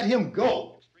 Just let him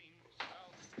go.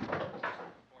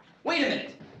 Wait a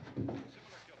minute.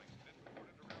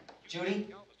 Judy,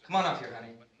 come on up here,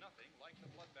 honey.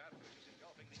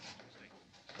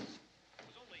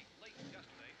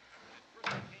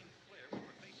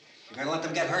 You're gonna let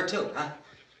them get hurt too, huh?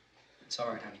 It's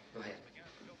all right, honey. Go ahead.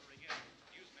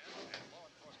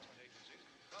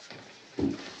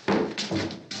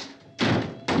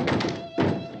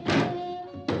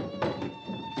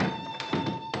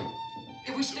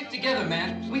 If we stick together,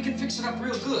 man, we can fix it up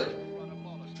real good.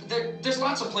 There's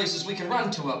lots of places we can run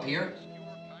to up here.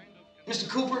 Mr.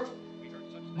 Cooper,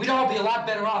 we'd all be a lot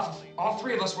better off if all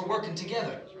three of us were working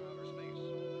together.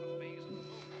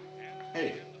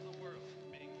 Hey.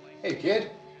 Hey, kid.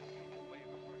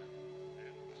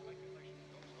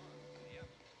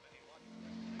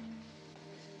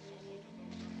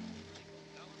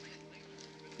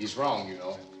 He's wrong, you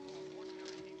know.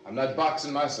 I'm not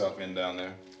boxing myself in down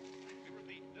there.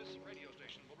 This radio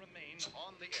station will remain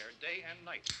on the air day and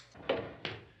night.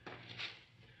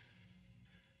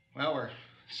 Well, we're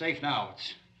safe now.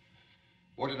 It's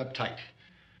boarded up tight.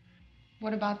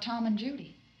 What about Tom and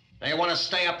Judy? They want to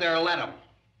stay up there, let them.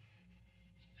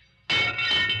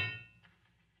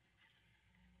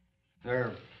 There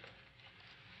are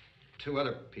two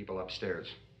other people upstairs,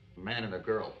 a man and a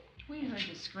girl. We heard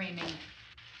you screaming.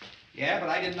 Yeah, but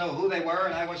I didn't know who they were,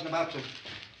 and I wasn't about to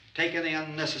take any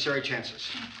unnecessary chances.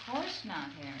 Of course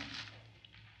not, Harry.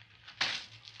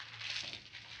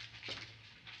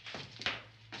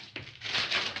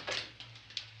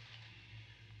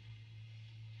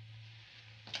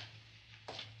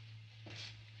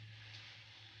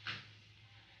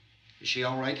 Is she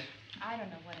all right? I don't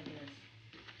know what it is.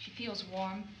 She feels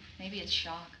warm. Maybe it's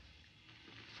shock.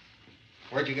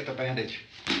 Where'd you get the bandage?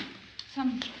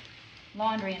 Some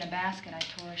laundry in a basket. I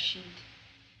tore a sheet.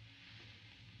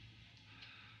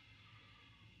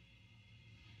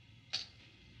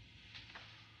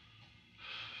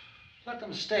 Let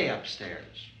them stay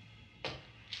upstairs.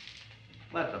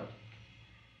 Let them.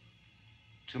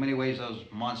 Too many ways those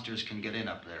monsters can get in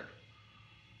up there.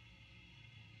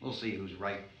 We'll see who's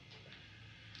right.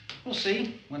 We'll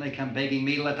see when they come begging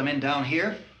me to let them in down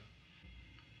here.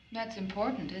 That's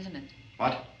important, isn't it?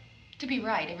 What? To be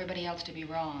right, everybody else to be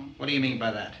wrong. What do you mean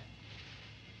by that?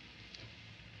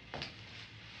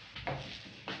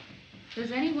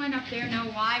 Does anyone up there know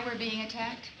why we're being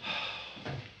attacked?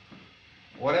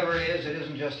 Whatever it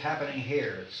isn't just happening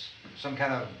here. It's some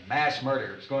kind of mass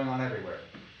murder. It's going on everywhere.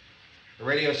 The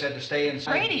radio said to stay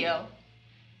inside. Radio?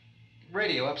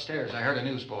 Radio upstairs. I heard a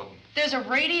news bulletin. There's a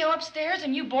radio upstairs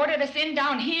and you boarded us in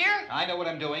down here? I know what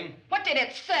I'm doing. What did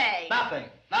it say? Nothing.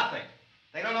 Nothing.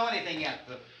 They don't know anything yet.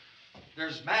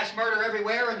 There's mass murder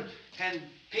everywhere, and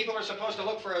people are supposed to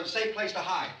look for a safe place to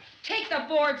hide. Take the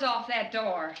boards off that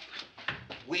door.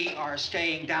 We are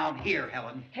staying down here,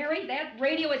 Helen. Harry, that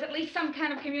radio is at least some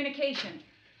kind of communication.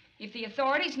 If the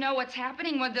authorities know what's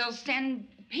happening, well, they'll send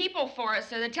people for us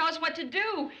to tell us what to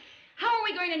do. How are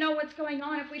we going to know what's going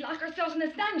on if we lock ourselves in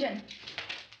this dungeon?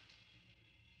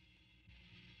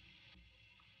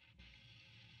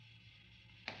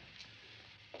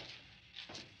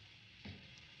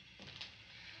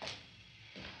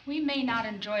 We may not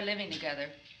enjoy living together,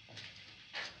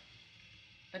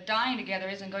 but dying together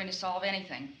isn't going to solve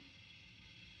anything.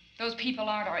 Those people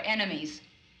aren't our enemies.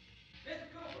 Mr.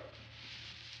 Cooper!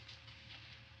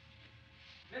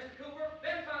 Mr. Cooper,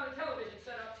 Ben found the television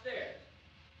set upstairs.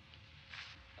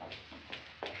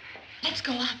 Let's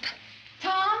go up.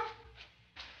 Tom?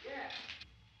 Yeah.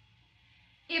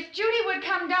 If Judy would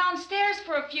come downstairs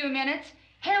for a few minutes,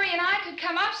 Harry and I could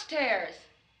come upstairs.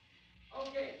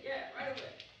 Okay, yeah, right away.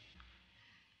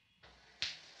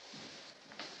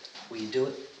 Will you do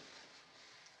it?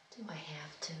 Do I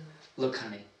have to? Look,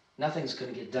 honey, nothing's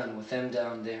gonna get done with them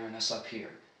down there and us up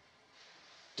here.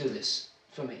 Do this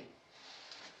for me.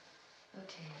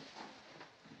 Okay.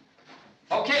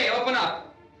 Okay, open up.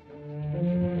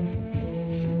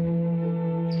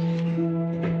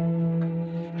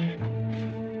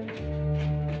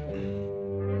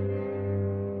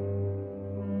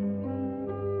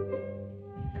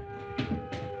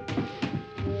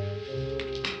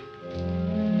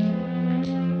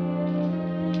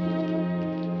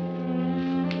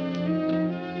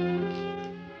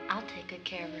 I'll take good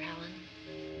care of her, Helen.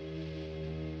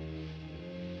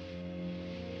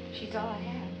 She's all I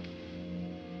have.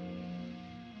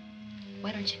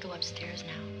 Why don't you go upstairs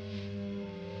now?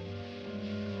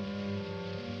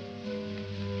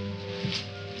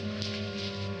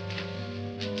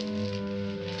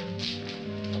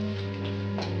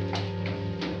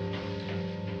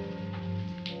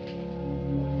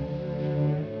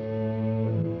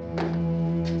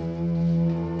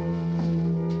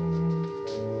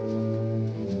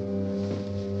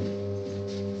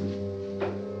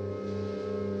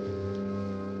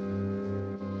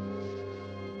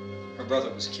 Her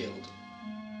brother was killed.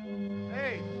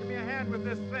 Hey, give me a hand with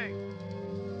this thing.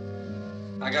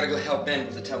 I gotta go help Ben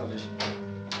with the television.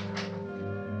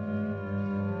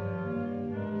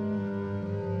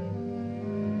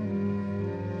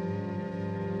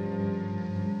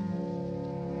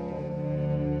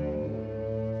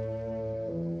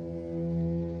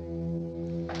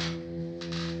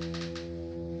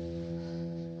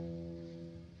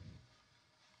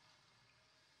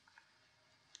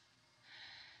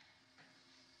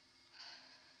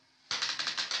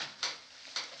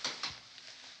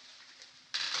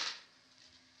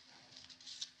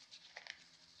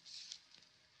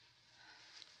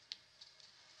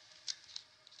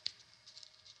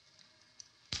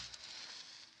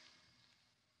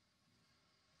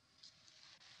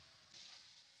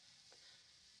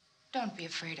 Don't be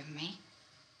afraid of me.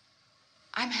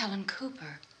 I'm Helen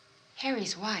Cooper,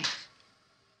 Harry's wife.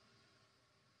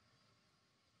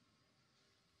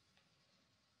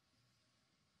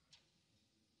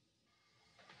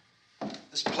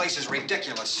 This place is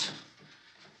ridiculous.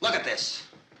 Look at this.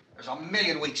 There's a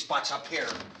million weak spots up here.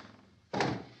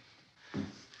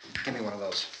 Give me one of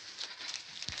those.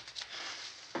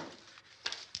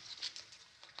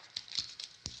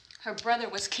 Her brother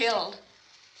was killed.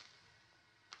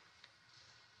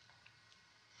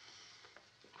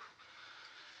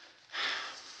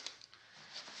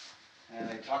 And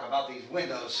they talk about these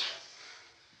windows.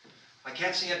 I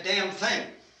can't see a damn thing.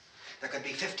 There could be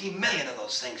 15 million of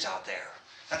those things out there.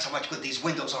 That's how much good these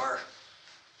windows are.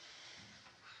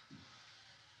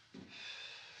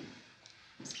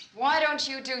 Why don't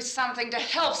you do something to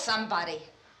help somebody?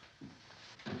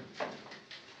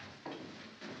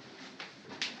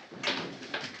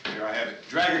 Here I have it.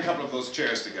 Drag a couple of those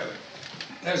chairs together.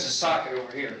 There's a socket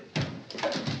over here.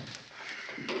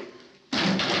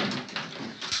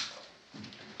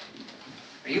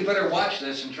 You better watch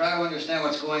this and try to understand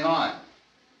what's going on.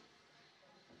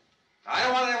 I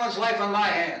don't want anyone's life on my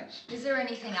hands. Is there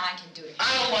anything I can do to help?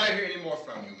 I don't want to hear any more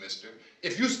from you, mister.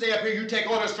 If you stay up here, you take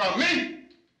orders from me.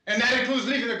 And that includes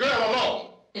leaving the girl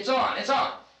alone. It's on, it's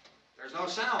on. There's no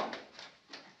sound.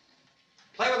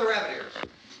 Play with the rabbit ears.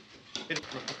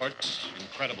 Reports,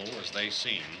 incredible as they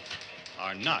seem,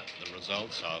 are not the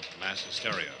results of mass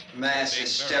hysteria. Mass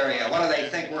hysteria. What do they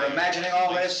think? We're imagining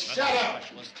all this? Shut up!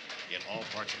 In all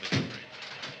parts of the country.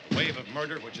 The wave of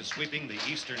murder which is sweeping the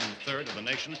eastern third of the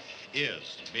nation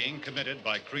is being committed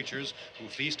by creatures who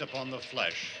feast upon the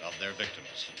flesh of their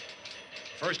victims.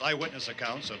 First eyewitness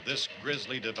accounts of this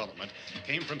grisly development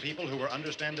came from people who were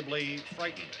understandably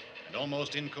frightened and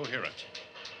almost incoherent.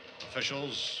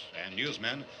 officials and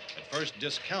newsmen at first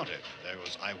discounted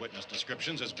those eyewitness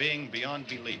descriptions as being beyond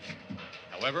belief.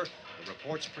 However, the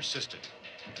reports persisted.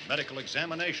 And medical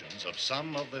examinations of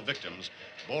some of the victims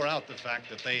bore out the fact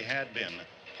that they had been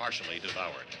partially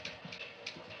devoured.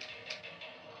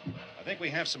 I think we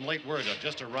have some late word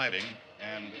just arriving,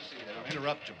 and I'll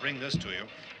interrupt to bring this to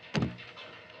you.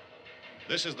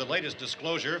 This is the latest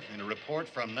disclosure in a report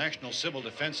from National Civil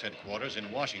Defense Headquarters in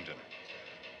Washington.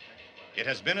 It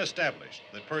has been established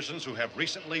that persons who have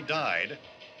recently died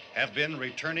have been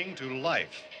returning to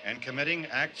life and committing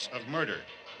acts of murder.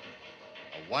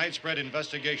 A widespread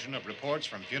investigation of reports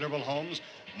from funeral homes,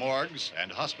 morgues, and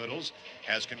hospitals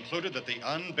has concluded that the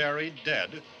unburied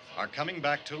dead are coming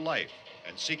back to life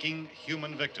and seeking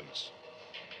human victims.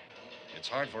 It's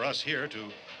hard for us here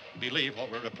to believe what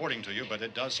we're reporting to you, but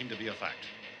it does seem to be a fact.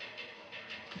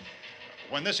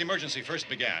 When this emergency first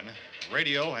began,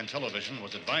 radio and television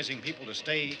was advising people to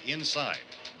stay inside,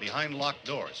 behind locked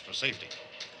doors for safety.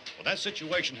 Well, that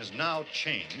situation has now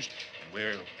changed, and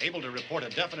we're able to report a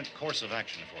definite course of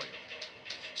action for you.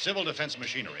 Civil defense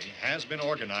machinery has been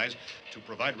organized to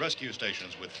provide rescue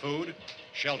stations with food,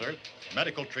 shelter,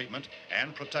 medical treatment,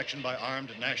 and protection by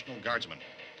armed National Guardsmen.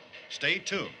 Stay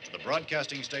tuned to the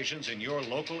broadcasting stations in your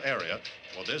local area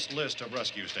for this list of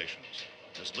rescue stations.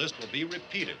 This list will be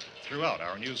repeated throughout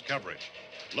our news coverage.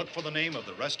 Look for the name of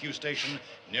the rescue station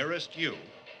nearest you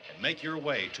and make your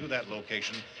way to that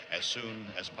location as soon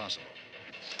as possible.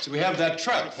 So we have that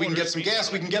truck. If we can get some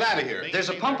gas, we can get out of here. There's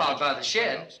a pump out by the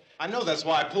shed. I know, that's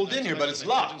why I pulled in here, but it's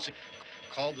locked.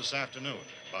 Called this afternoon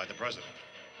by the President.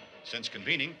 Since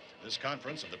convening this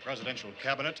conference of the Presidential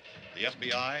Cabinet, the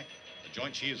FBI, the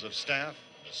Joint Chiefs of Staff,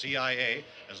 the CIA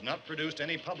has not produced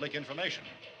any public information.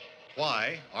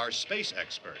 Why are space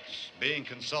experts being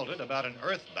consulted about an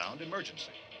earthbound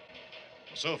emergency?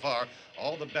 So far,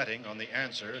 all the betting on the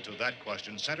answer to that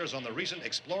question centers on the recent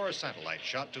Explorer satellite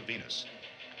shot to Venus.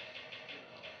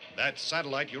 That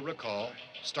satellite, you'll recall,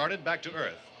 started back to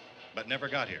Earth, but never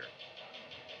got here.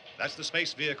 That's the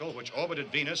space vehicle which orbited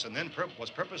Venus and then was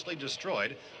purposely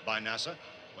destroyed by NASA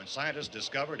when scientists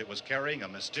discovered it was carrying a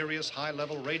mysterious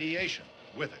high-level radiation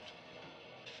with it.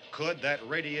 Could that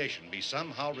radiation be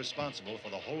somehow responsible for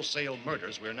the wholesale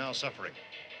murders we're now suffering?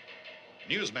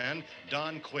 Newsman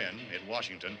Don Quinn in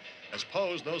Washington has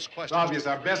posed those questions. It's obvious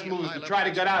our best move is to try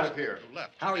to get out of here.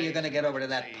 How are you going to get over to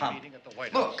that pump?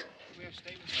 Look.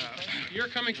 You're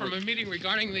coming from a meeting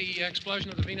regarding the explosion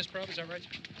of the Venus probe, is that right?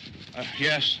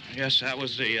 Yes, that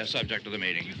was the subject of the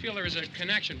meeting. You feel there is a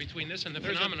connection between this and the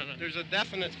phenomenon? There's a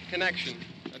definite connection.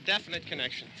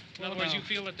 In other words, you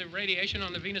feel that the radiation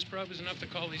on the Venus probe is enough to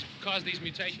cause these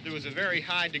mutations? There was a very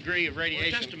high degree of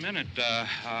radiation. Well, just a minute.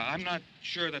 I'm not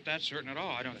sure that that's certain at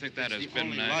all. I don't think that has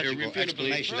been logical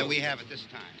explanation that we have at this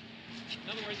time. In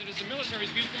other words, it is the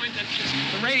military's viewpoint that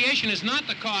the radiation is not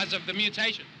the cause of the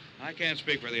mutation. I can't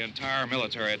speak for the entire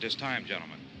military at this time,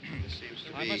 gentlemen. This seems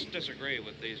to I must disagree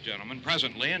with these gentlemen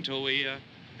presently until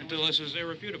this is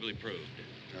irrefutably proved.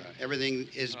 Everything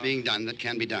is being done that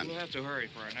can be done. We'll have to hurry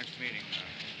for our next meeting.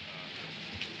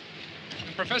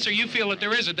 Professor, you feel that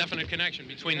there is a definite connection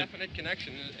between them? Definite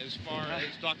connection as far as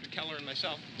Dr. Keller and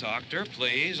myself. Doctor,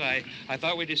 please. I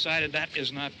thought we decided that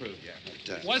is not proved yet.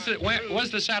 But,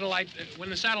 was the satellite, when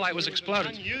the satellite was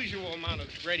exploded? An unusual amount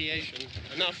of radiation,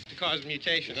 enough to cause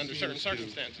mutation under certain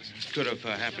circumstances. Could have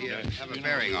happened. have a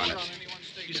bearing on it.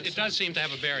 It does seem to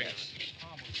have a bearing.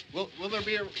 Will there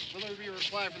be a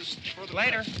reply for this?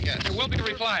 Later? Yes. There will be a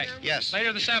reply. Yes.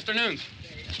 Later this afternoon.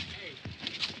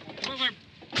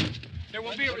 There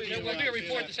will be a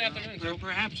report this afternoon.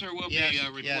 Perhaps there will be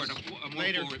a report, yes. a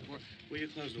Later. full report. Will you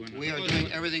close the window? We are doing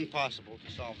everything possible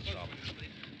to solve the problem.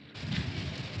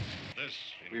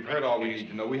 We've heard all we need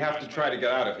to know. We have to try to get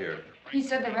out of here. He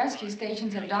said the rescue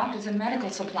stations have doctors and medical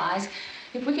supplies.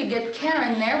 If we could get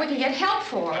Kenner in there, we could get help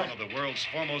for her. One of the world's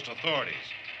foremost authorities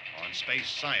on space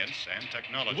science and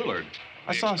technology. Willard.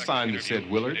 I saw a sign that said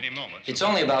Willard. It's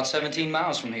only about 17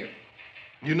 miles from here.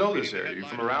 You know this area. You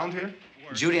from around here?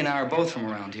 Judy and I are both from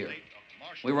around here.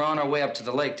 We were on our way up to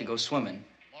the lake to go swimming,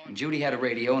 and Judy had a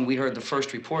radio, and we heard the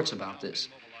first reports about this.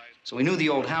 So we knew the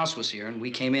old house was here, and we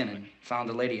came in and found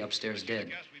the lady upstairs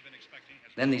dead.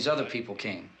 Then these other people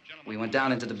came. We went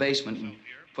down into the basement and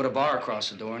put a bar across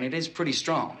the door, and it is pretty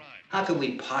strong. How could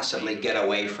we possibly get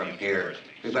away from here?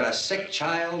 We've got a sick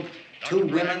child, 2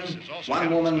 women,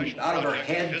 1 woman out of her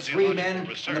head, 3 men,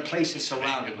 and the place is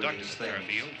surrounded with these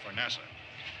things.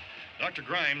 Dr.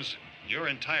 Grimes, your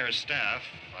entire staff,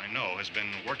 I know, has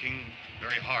been working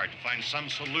very hard to find some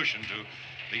solution to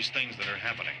these things that are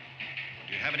happening.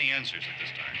 Do you have any answers at this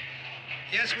time?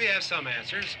 Yes, we have some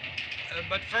answers.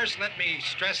 But first, let me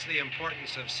stress the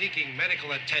importance of seeking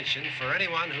medical attention for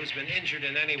anyone who's been injured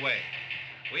in any way.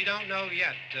 We don't know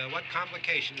yet what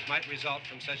complications might result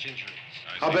from such injuries.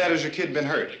 How bad has your kid been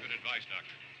hurt? Good advice,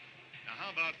 Doctor. Now,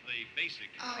 how about the basic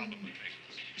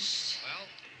complications?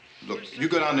 Well, Look, you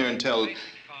go down there and tell...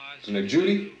 Isn't it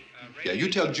Judy? Yeah, you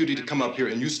tell Judy to come up here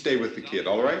and you stay with the kid,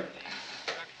 all right?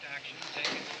 Action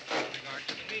taken with regard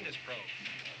to the Venus probe.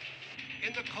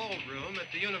 In the cold room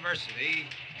at the university,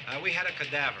 we had a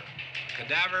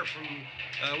cadaver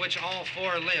from which all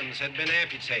 4 limbs had been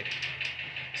amputated.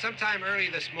 Sometime early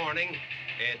this morning,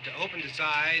 it opened its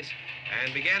eyes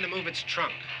and began to move its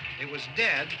trunk. It was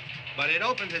dead, but it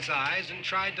opened its eyes and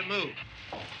tried to move.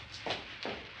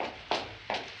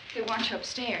 They want you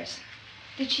upstairs.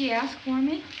 Did she ask for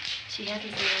me? She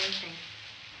hasn't said anything.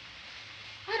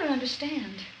 I don't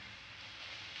understand.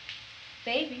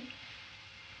 Baby.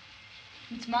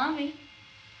 It's Mommy.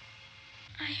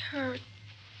 I heard.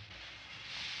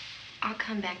 I'll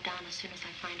come back down as soon as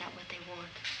I find out what they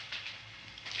want.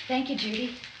 Thank you,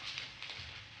 Judy.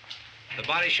 The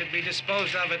body should be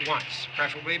disposed of at once,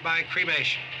 preferably by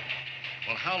cremation.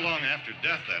 well, how long after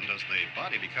death, then, does the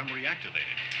body become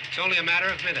reactivated? It's only a matter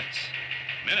of minutes.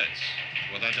 Minutes?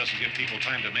 Well, that doesn't give people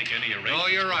time to make any arrangements. Oh,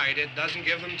 you're right. It doesn't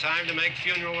give them time to make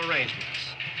funeral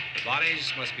arrangements. The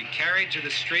bodies must be carried to the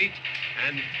street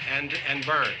and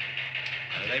burned.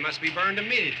 They must be burned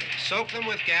immediately. Soak them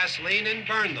with gasoline and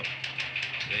burn them.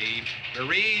 The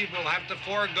bereaved will have to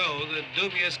forego the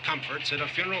dubious comforts that a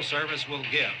funeral service will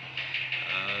give.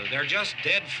 They're just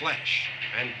dead flesh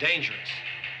and dangerous.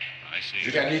 I see.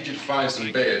 Judy, I need you to find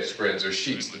some bedspreads or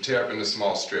sheets to tear up into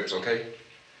small strips, okay?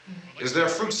 Is there a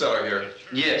fruit cellar here?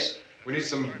 Yes. We need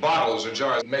some bottles or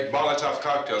jars. Make Molotov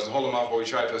cocktails and hold them off while we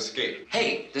try to escape.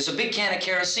 Hey, there's a big can of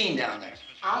kerosene down there.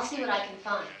 I'll see what I can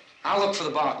find. I'll look for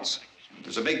the bottles.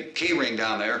 There's a big key ring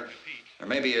down there. There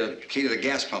may be a key to the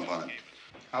gas pump on it.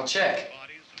 I'll check.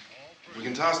 We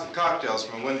can toss the cocktails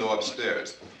from a window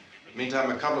upstairs.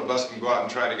 Meantime, a couple of us can go out and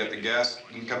try to get the gas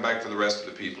and come back for the rest of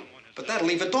the people. But that'll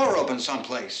leave a door open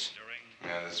someplace.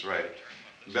 Yeah, that's right.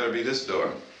 It better be this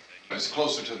door. It's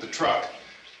closer to the truck.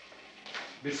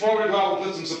 Before we go out, we'll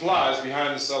put some supplies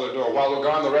behind the cellar door. While we're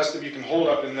gone, the rest of you can hold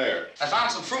up in there. I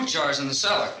found some fruit jars in the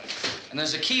cellar. And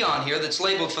there's a key on here that's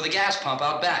labeled for the gas pump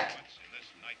out back.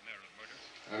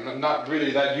 I'm not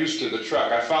really that used to the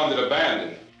truck. I found it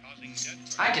abandoned.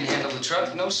 I can handle the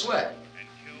truck, no sweat.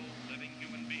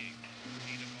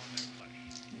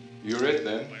 You're it,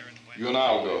 then. You and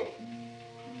I'll go.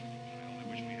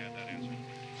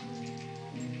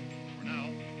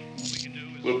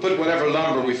 We'll put whatever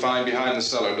lumber we find behind the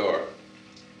cellar door.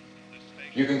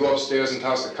 You can go upstairs and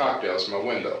toss the cocktails from a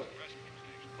window.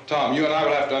 Tom, you and I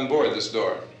will have to unboard this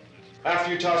door.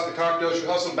 After you toss the cocktails, you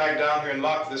hustle back down here and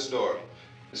lock this door.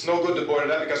 It's no good to board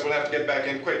it up because we'll have to get back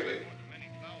in quickly.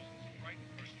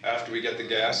 After we get the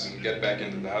gas and get back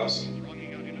into the house,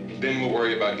 then we'll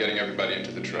worry about getting everybody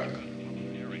into the truck.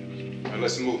 Now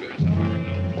let's move it.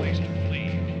 No place to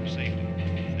flee for safety,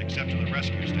 except to the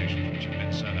rescue stations which have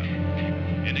been set up.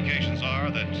 Indications are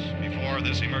that before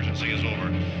this emergency is over,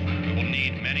 we will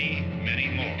need many, many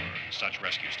more such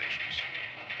rescue stations.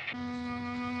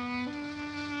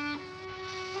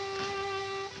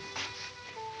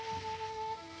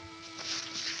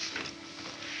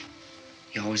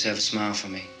 You always have a smile for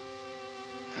me.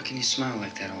 How can you smile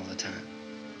like that all the time?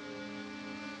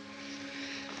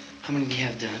 How many do you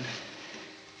have done?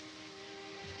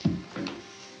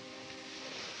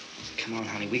 Come on,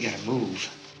 honey, we gotta move.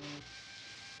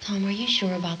 Tom, are you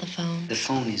sure about the phone? The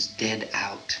phone is dead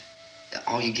out.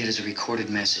 All you get is a recorded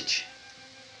message.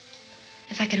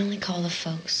 If I could only call the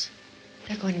folks.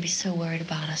 They're going to be so worried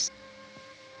about us.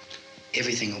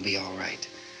 Everything will be all right.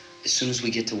 As soon as we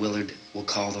get to Willard, we'll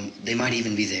call them. They might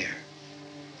even be there.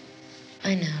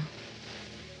 I know.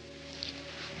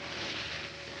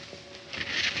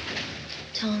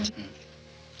 Tom?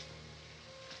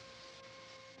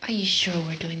 Are you sure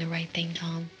we're doing the right thing,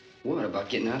 Tom? What, about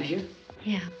getting out of here?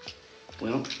 Yeah.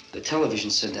 Well, the television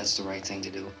said that's the right thing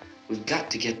to do. We've got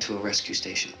to get to a rescue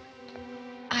station.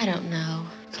 I don't know.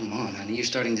 Come on, honey, you're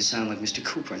starting to sound like Mr.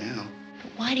 Cooper now.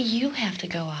 But why do you have to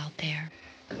go out there?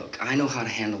 Look, I know how to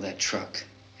handle that truck,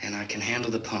 and I can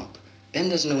handle the pump. Ben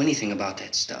doesn't know anything about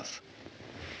that stuff.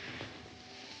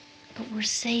 But we're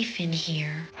safe in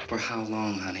here. For how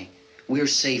long, honey? We're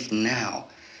safe now,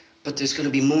 but there's going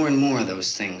to be more and more of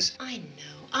those things.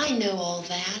 I know all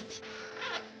that.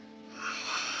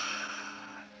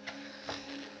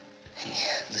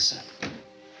 Hey, listen.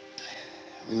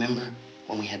 Remember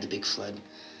when we had the big flood?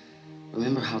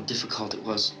 Remember how difficult it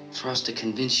was for us to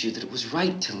convince you that it was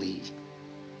right to leave?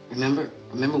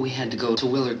 Remember we had to go to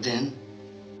Willard then?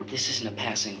 This isn't a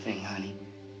passing thing, honey.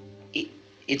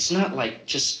 It's not like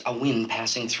just a wind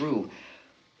passing through.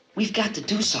 We've got to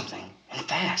do something, and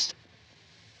fast.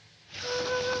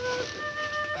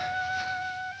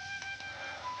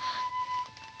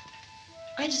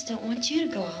 I just don't want you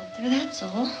to go out there, that's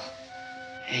all.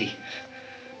 Hey,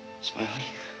 Smiley.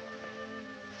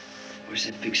 Where's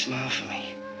that big smile for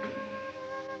me?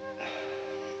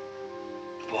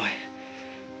 Boy,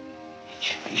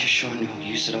 you're sure no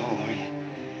use at all, are you?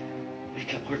 We've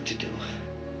got work to do,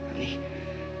 honey.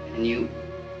 And you...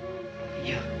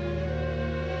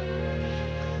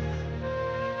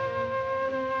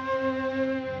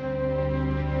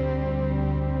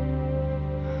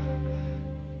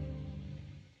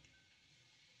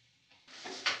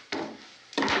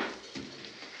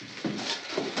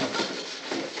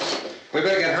 We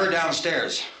better get her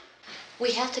downstairs.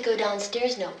 We have to go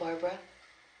downstairs now, Barbara.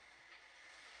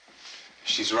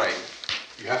 She's right.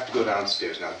 You have to go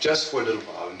downstairs now, just for a little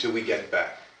while, until we get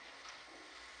back.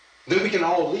 Then we can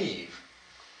all leave.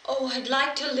 Oh, I'd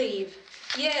like to leave.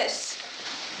 Yes.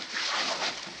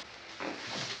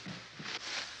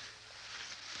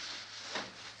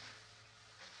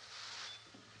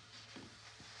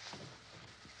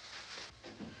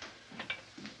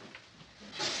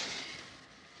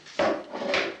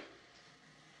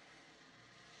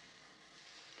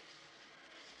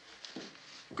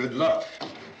 Good luck.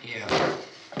 Yeah.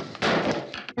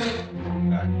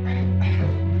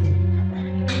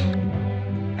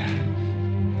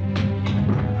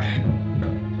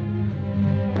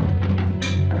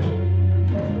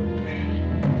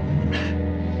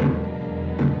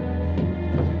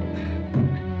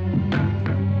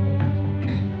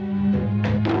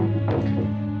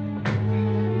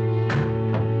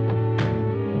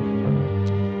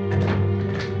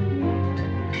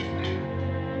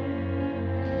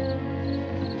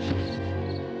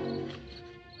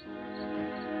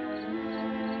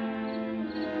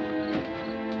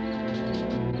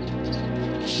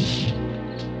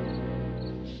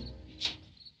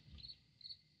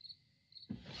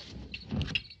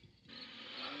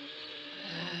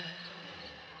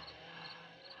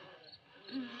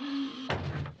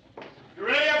 You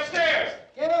ready upstairs?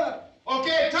 Yeah.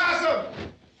 Okay, toss them.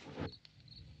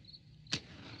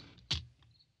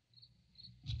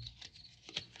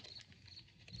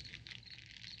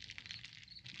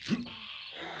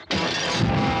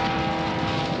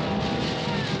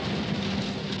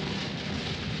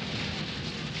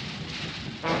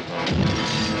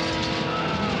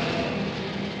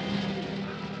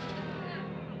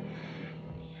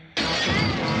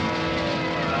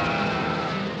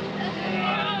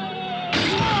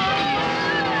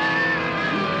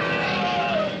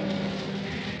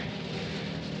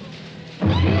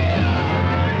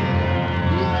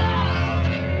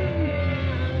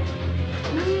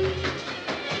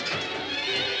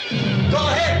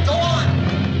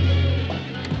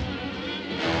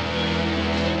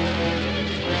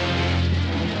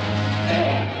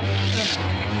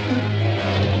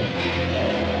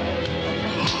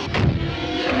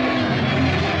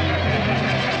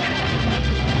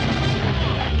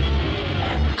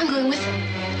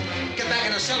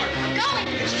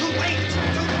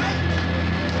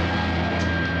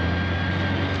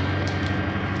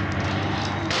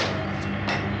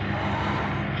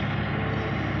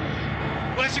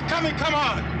 Come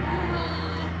on!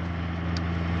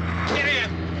 Get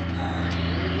in!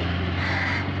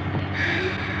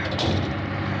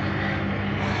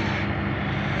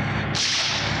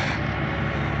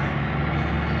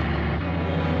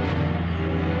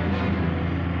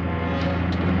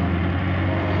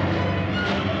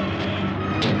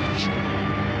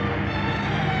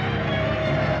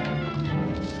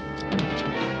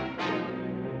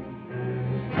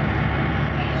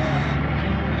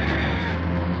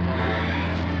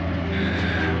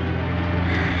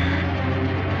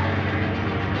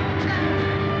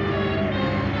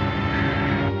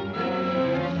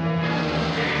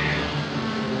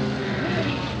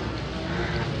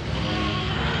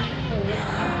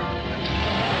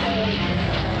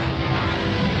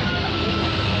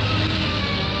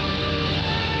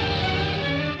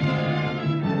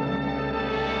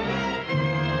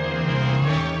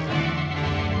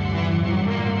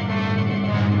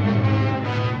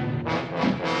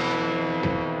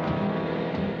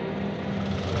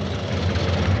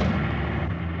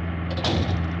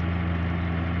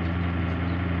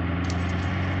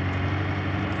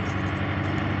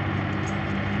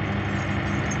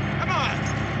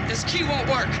 This key won't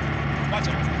work. Watch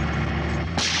it.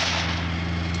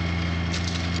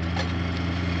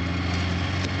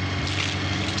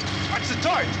 Watch the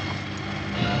torch!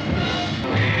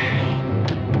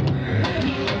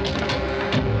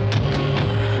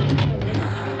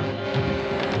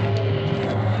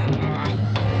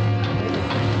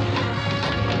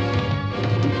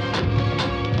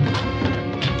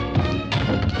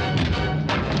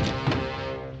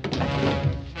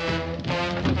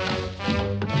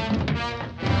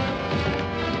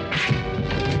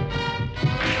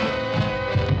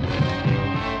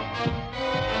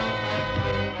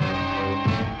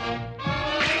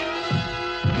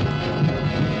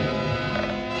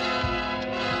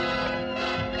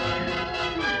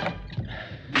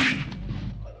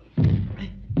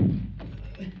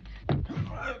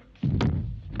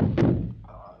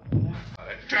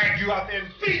 Drag you out there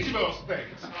and feed you those things.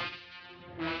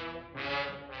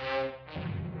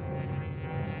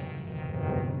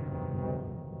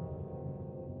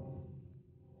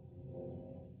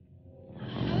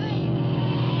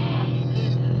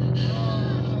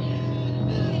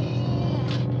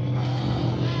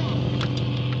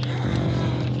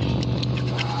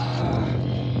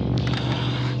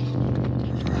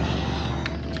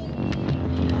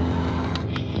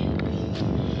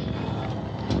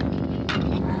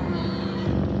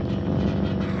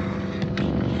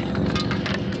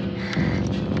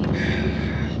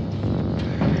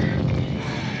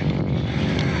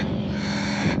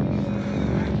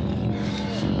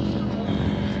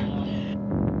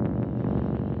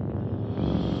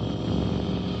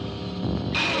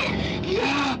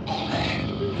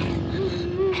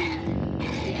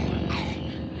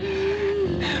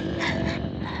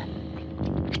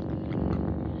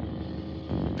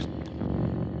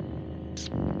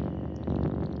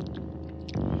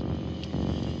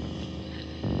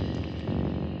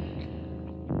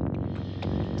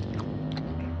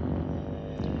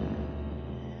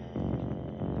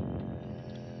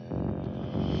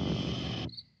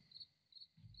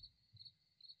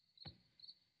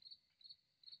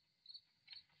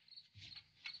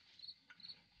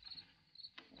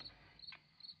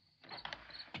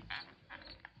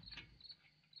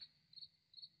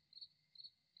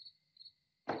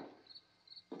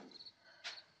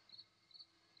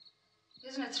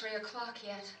 Isn't it 3 o'clock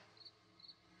yet?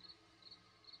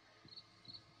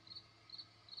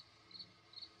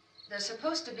 There's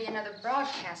supposed to be another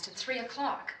broadcast at 3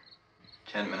 o'clock.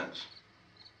 10 minutes.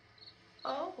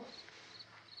 Oh,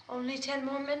 only 10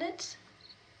 more minutes?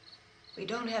 We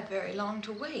don't have very long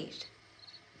to wait.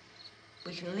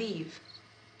 We can leave.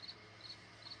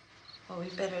 Well,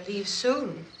 we'd better leave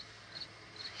soon.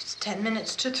 It's 10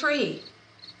 minutes to 3.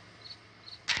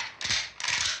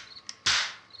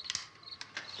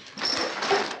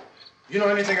 You know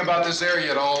anything about this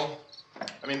area at all?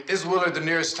 I mean, is Willard the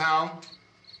nearest town?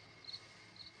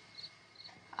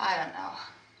 I don't know.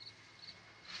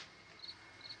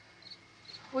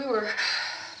 We were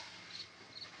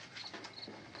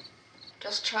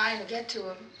just trying to get to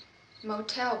a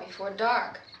motel before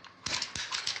dark.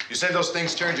 You said those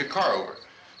things turned your car over.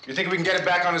 You think we can get it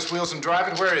back on its wheels and drive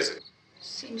it? Where is it?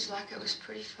 Seems like it was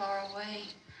pretty far away.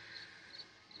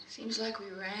 Seems like we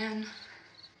ran.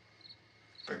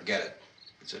 Forget it.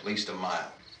 It's at least a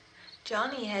mile.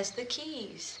 Johnny has the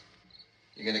keys.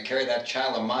 You're gonna carry that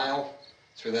child a mile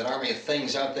through that army of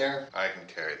things out there? I can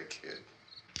carry the kid.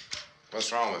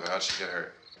 What's wrong with her? How'd she get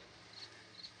hurt?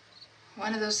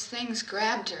 One of those things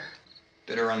grabbed her.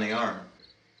 Bit her on the arm.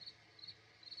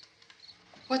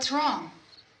 What's wrong?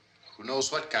 Who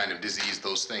knows what kind of disease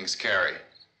those things carry?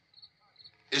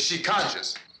 Is she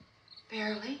conscious?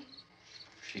 Barely.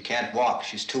 She can't walk.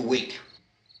 She's too weak.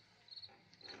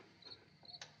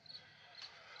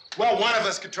 Well, one of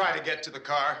us could try to get to the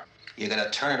car. You gonna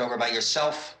turn it over by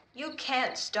yourself? You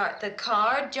can't start the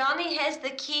car. Johnny has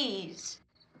the keys.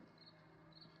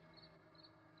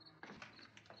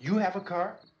 You have a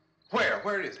car? Where?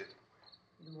 Where is it?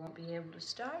 You won't be able to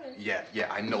start it.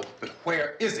 Yeah, I know. But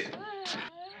where is it?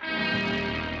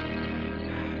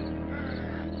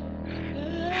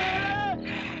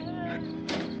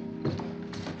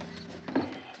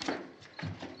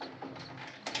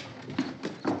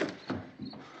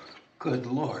 Good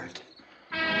Lord.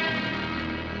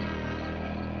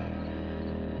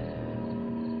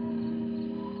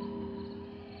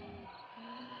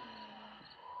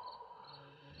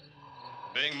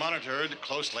 Being monitored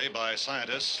closely by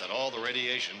scientists at all the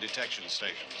radiation detection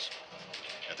stations.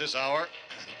 At this hour,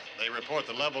 they report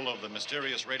the level of the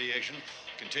mysterious radiation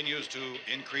continues to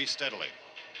increase steadily.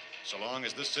 So long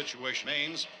as this situation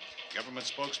remains, government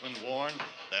spokesmen warn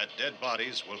that dead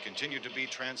bodies will continue to be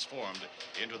transformed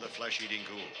into the flesh-eating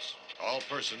ghouls. All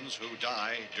persons who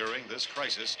die during this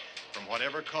crisis, from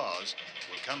whatever cause,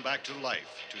 will come back to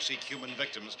life to seek human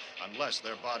victims unless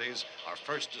their bodies are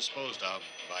first disposed of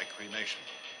by cremation.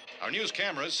 Our news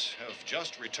cameras have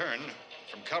just returned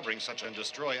from covering such a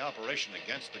destroy operation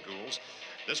against the ghouls,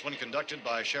 this one conducted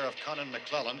by Sheriff Conan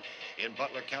McClellan in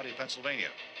Butler County, Pennsylvania.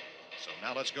 So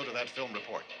now let's go to that film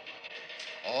report.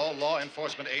 All law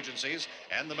enforcement agencies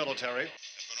and the military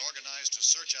have been organized to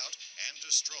search out and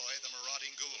destroy the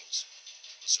marauding ghouls.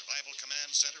 The Survival Command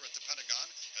Center at the Pentagon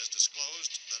has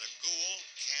disclosed that a ghoul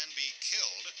can be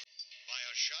killed by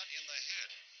a shot in the head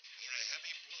or a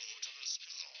heavy blow to the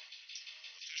skull.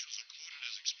 Officials are quoted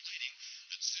as explaining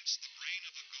that since the brain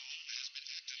of a ghoul has been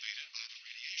activated by the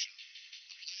radiation,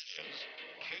 the plan is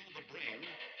kill the brain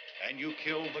and you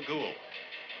kill the ghoul.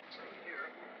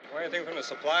 Want anything from the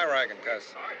supply wagon,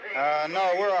 Cuz?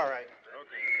 No, we're all right.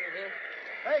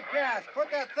 Hey, Cass,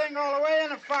 put that thing all the way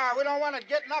in the fire. We don't want it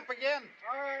getting up again.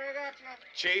 All right, I got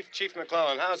you. Chief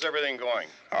McClellan, how's everything going?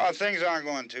 Oh, things aren't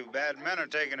going too bad. Men are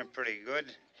taking it pretty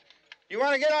good. You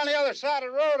want to get on the other side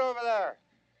of the road over there?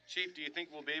 Chief, do you think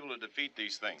we'll be able to defeat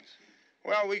these things?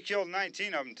 Well, we killed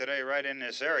 19 of them today right in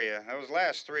this area. Those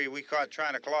last 3 we caught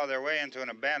trying to claw their way into an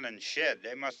abandoned shed.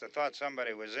 They must have thought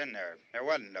somebody was in there. There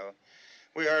wasn't, though.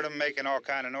 We heard them making all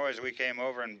kind of noise. We came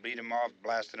over and beat them off,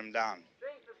 blasted them down. Chief,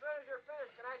 as soon as you're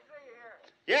finished, can I see you here?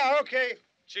 Yeah, okay.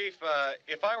 Chief,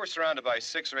 if I were surrounded by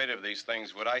 6 or 8 of these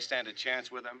things, would I stand a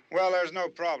chance with them? Well, there's no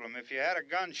problem. If you had a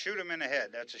gun, shoot them in the head.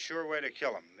 That's a sure way to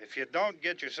kill them. If you don't,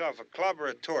 get yourself a club or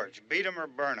a torch. Beat them or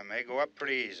burn them. They go up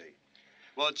pretty easy.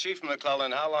 Well, Chief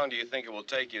McClellan, how long do you think it will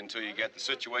take you until you get the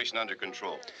situation under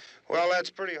control? Well, that's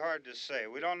pretty hard to say.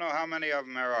 We don't know how many of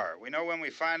them there are. We know when we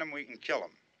find them, we can kill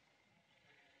them.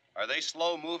 Are they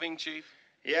slow-moving, Chief?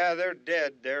 Yeah, they're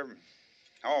dead. They're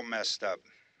all messed up.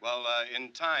 Well,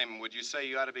 in time, would you say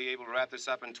you ought to be able to wrap this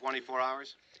up in 24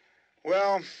 hours?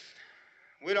 Well,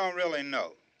 we don't really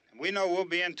know. We know we'll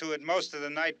be into it most of the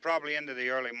night, probably into the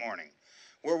early morning.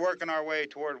 We're working our way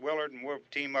toward Willard, and we'll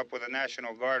team up with the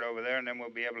National Guard over there, and then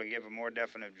we'll be able to give a more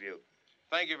definite view.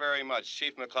 Thank you very much,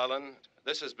 Chief McClellan.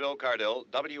 This is Bill Cardill,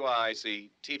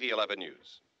 WIC TV 11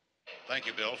 News. Thank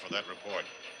you, Bill, for that report.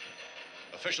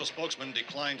 Official spokesman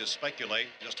declined to speculate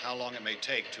just how long it may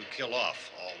take to kill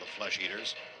off all the flesh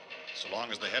eaters, so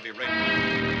long as the heavy rain...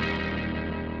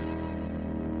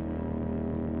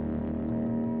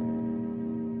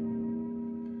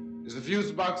 Is the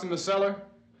fuse box in the cellar?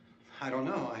 I don't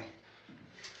know.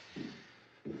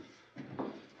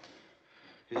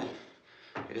 It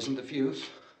isn't the fuse.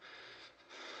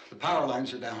 The power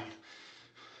lines are down.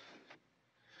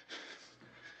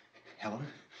 Helen,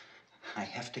 I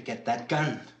have to get that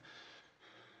gun.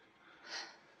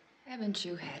 Haven't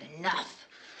you had enough?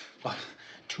 Look,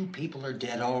 2 people are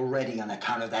dead already on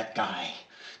account of that guy.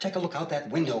 Take a look out that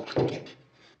window. Get...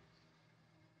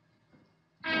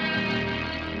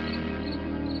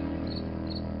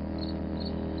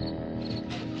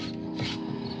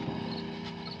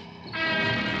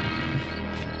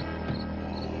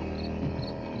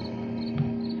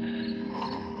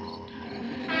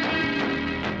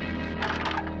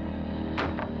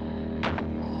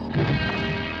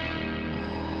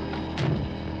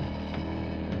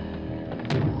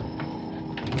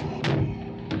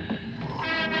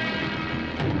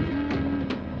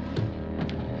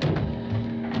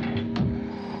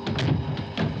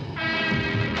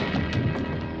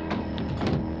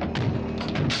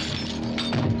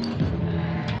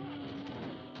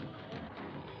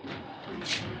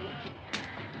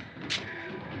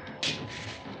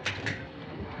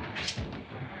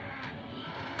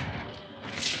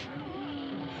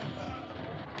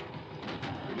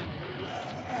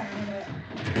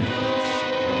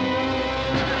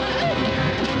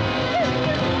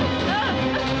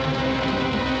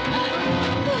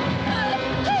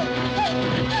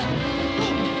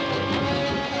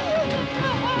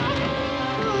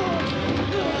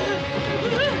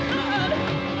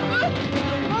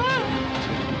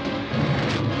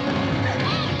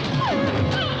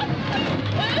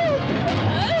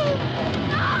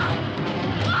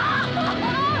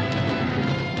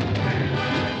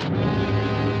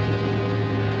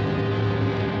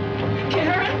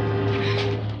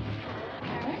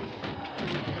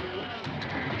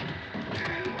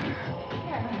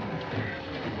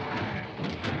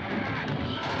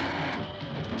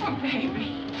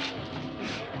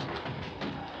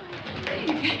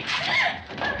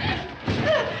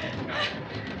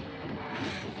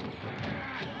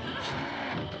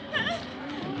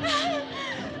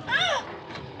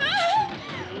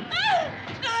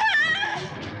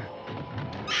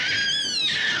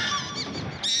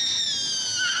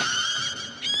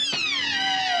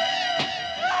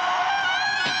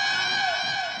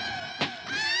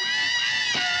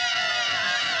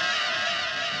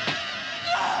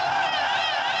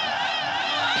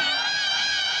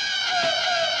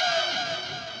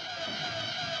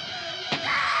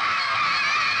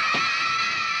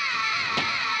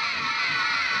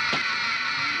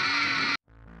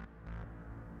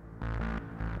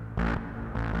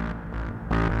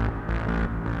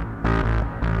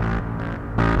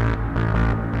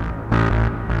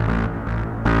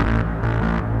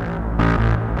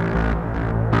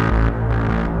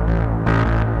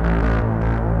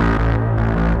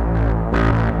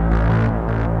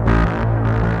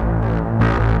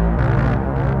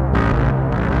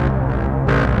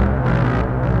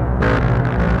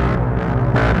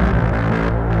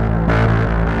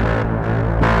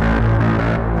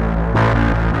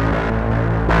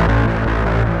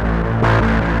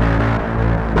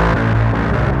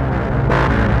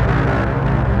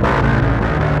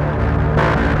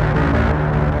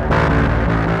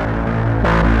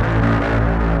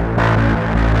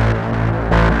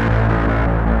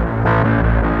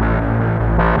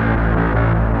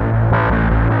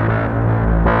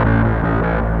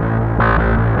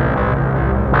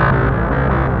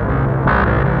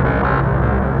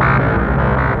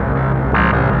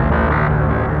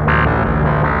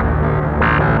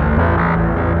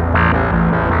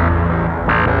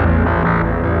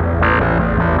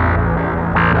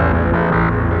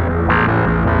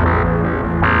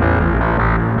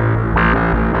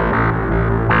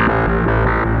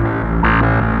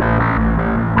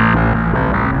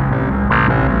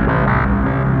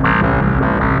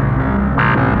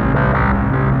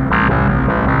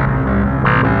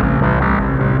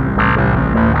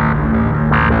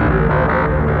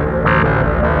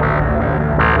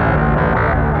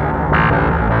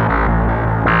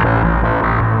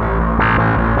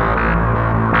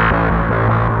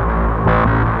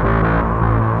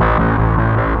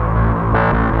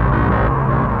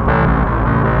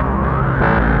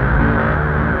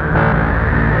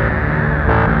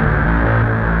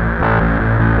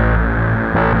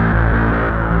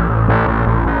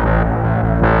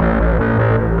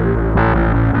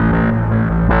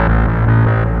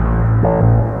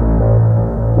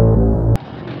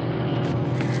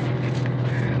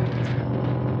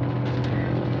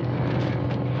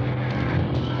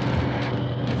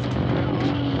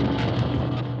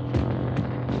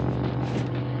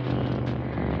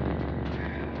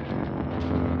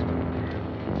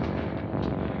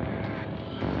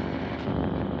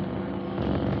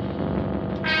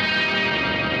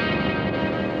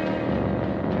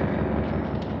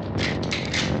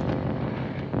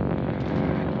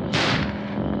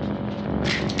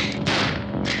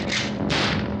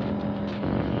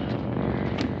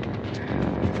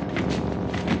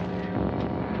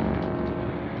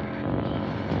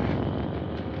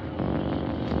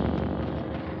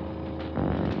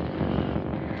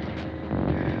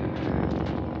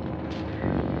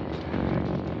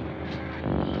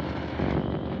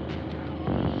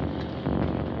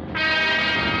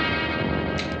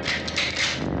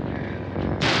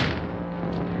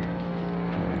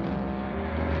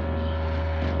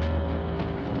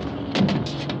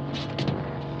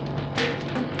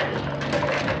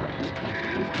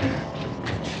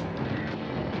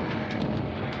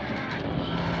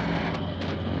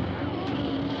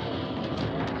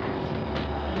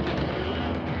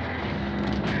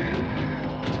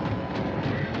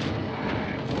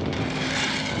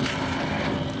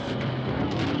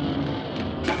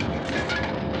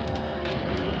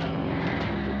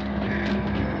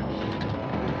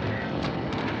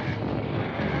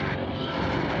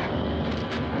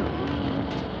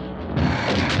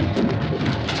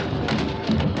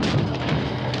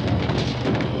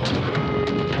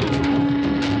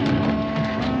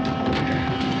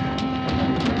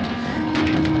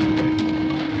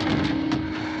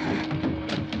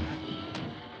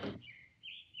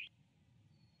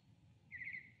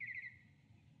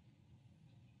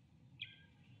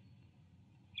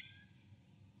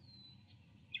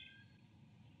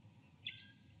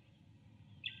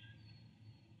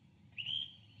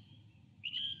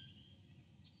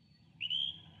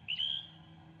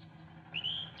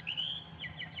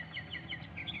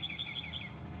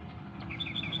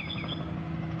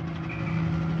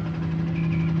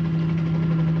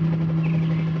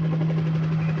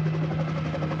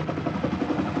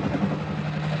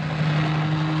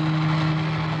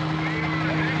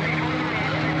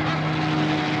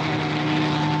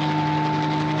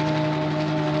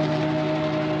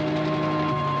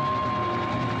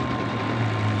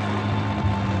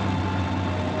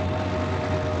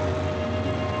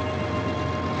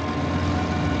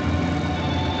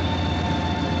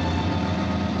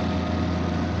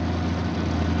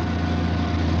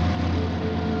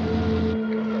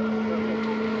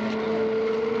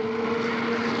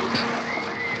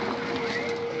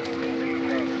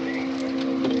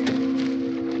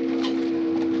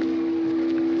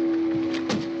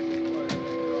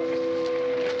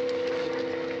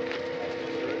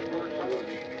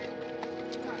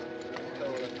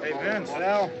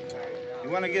 Sal, you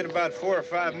want to get about 4 or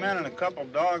 5 men and a couple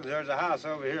dogs? There's a house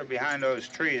over here behind those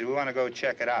trees. We want to go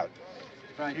check it out.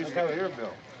 Right. You stay here,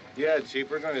 Bill. Yeah, Chief,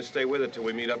 we're going to stay with it till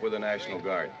we meet up with the National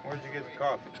Guard. Where'd you get the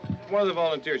coffee? One of the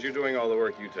volunteers. You're doing all the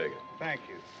work. You take it. Thank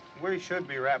you. We should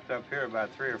be wrapped up here about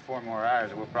 3 or 4 more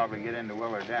hours. We'll probably get into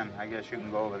Willard Den. I guess you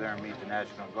can go over there and meet the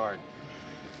National Guard.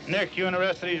 Nick, you and the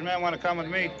rest of these men want to come with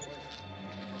me?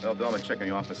 Well, Bill, I'm gonna check in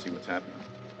the office, see what's happening.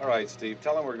 All right, Steve.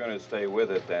 Tell them we're going to stay with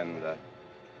it, and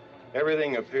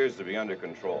everything appears to be under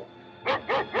control. We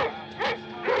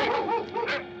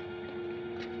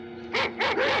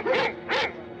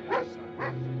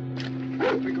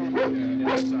go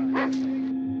inside.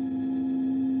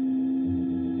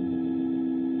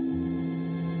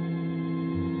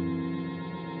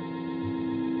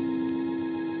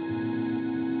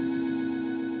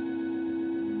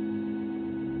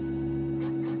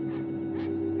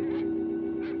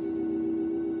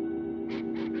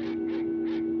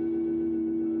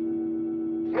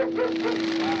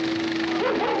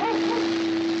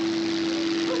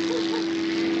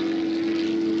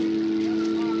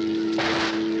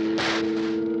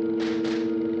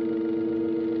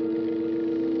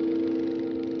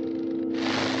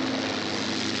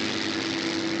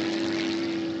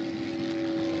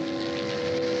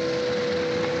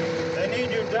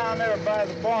 Down there by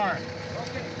the barn.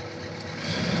 Okay.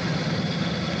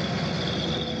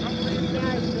 Some of you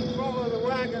guys can follow the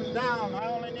wagon down. I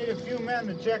only need a few men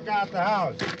to check out the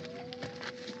house.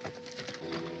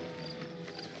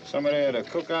 Somebody had a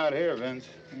cook out here, Vince.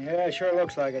 Yeah, sure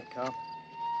looks like it, Cal.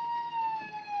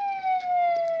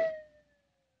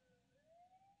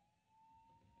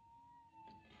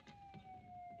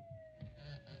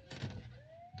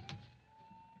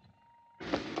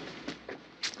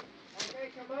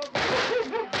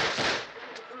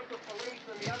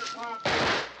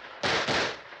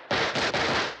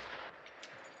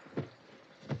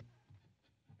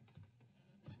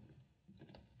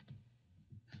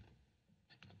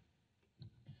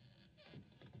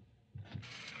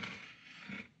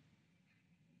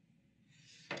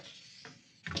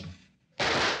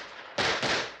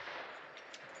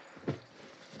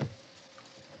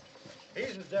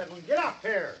 He's a dead one. Get up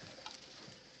here.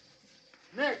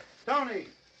 Nick, Tony,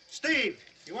 Steve,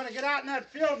 you want to get out in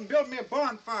that field and build me a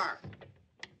bonfire?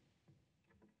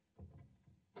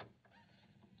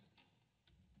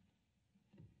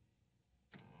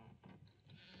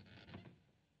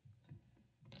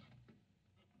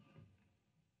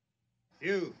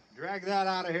 You, drag that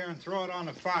out of here and throw it on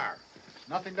the fire.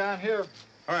 Nothing down here.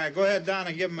 All right, go ahead down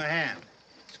and give him a hand.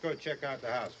 Let's go check out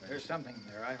the house, man. There's something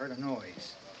there. I heard a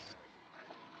noise.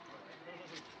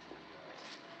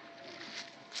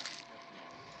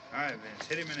 All right, Vince,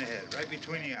 hit him in the head, right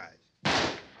between the eyes.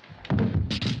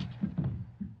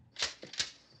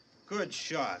 Good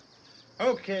shot.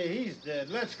 Okay, he's dead.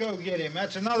 Let's go get him.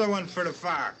 That's another one for the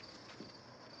fire.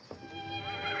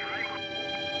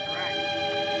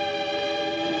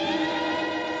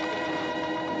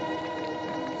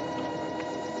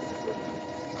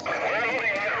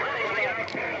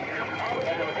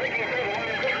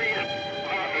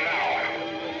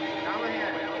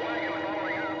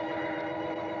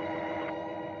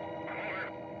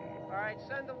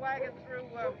 Send the wagon through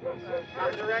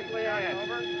directly ahead.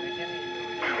 Over.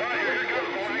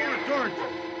 More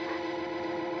torches.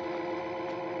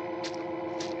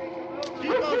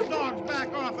 Keep those dogs back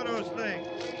off of those things.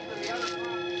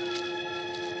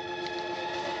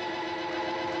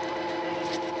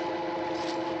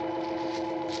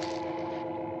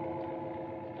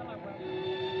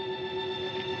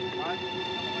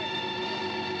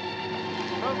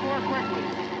 Move more quickly.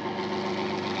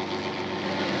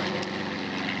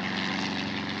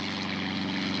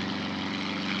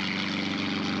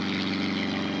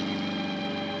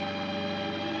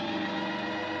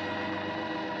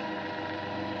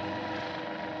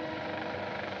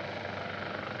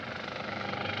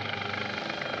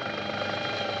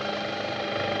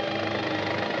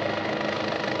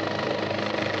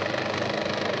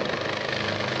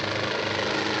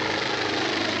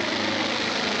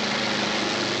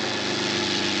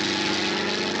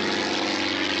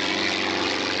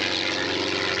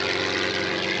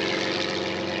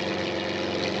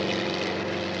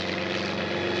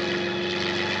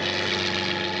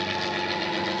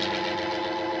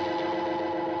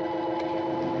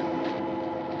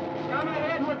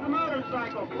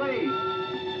 Please.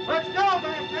 Let's go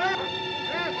back there.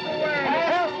 That's the way.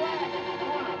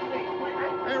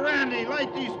 Hey, Randy,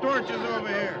 light these torches over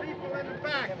here. People in the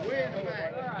back. Way in the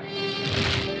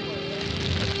back.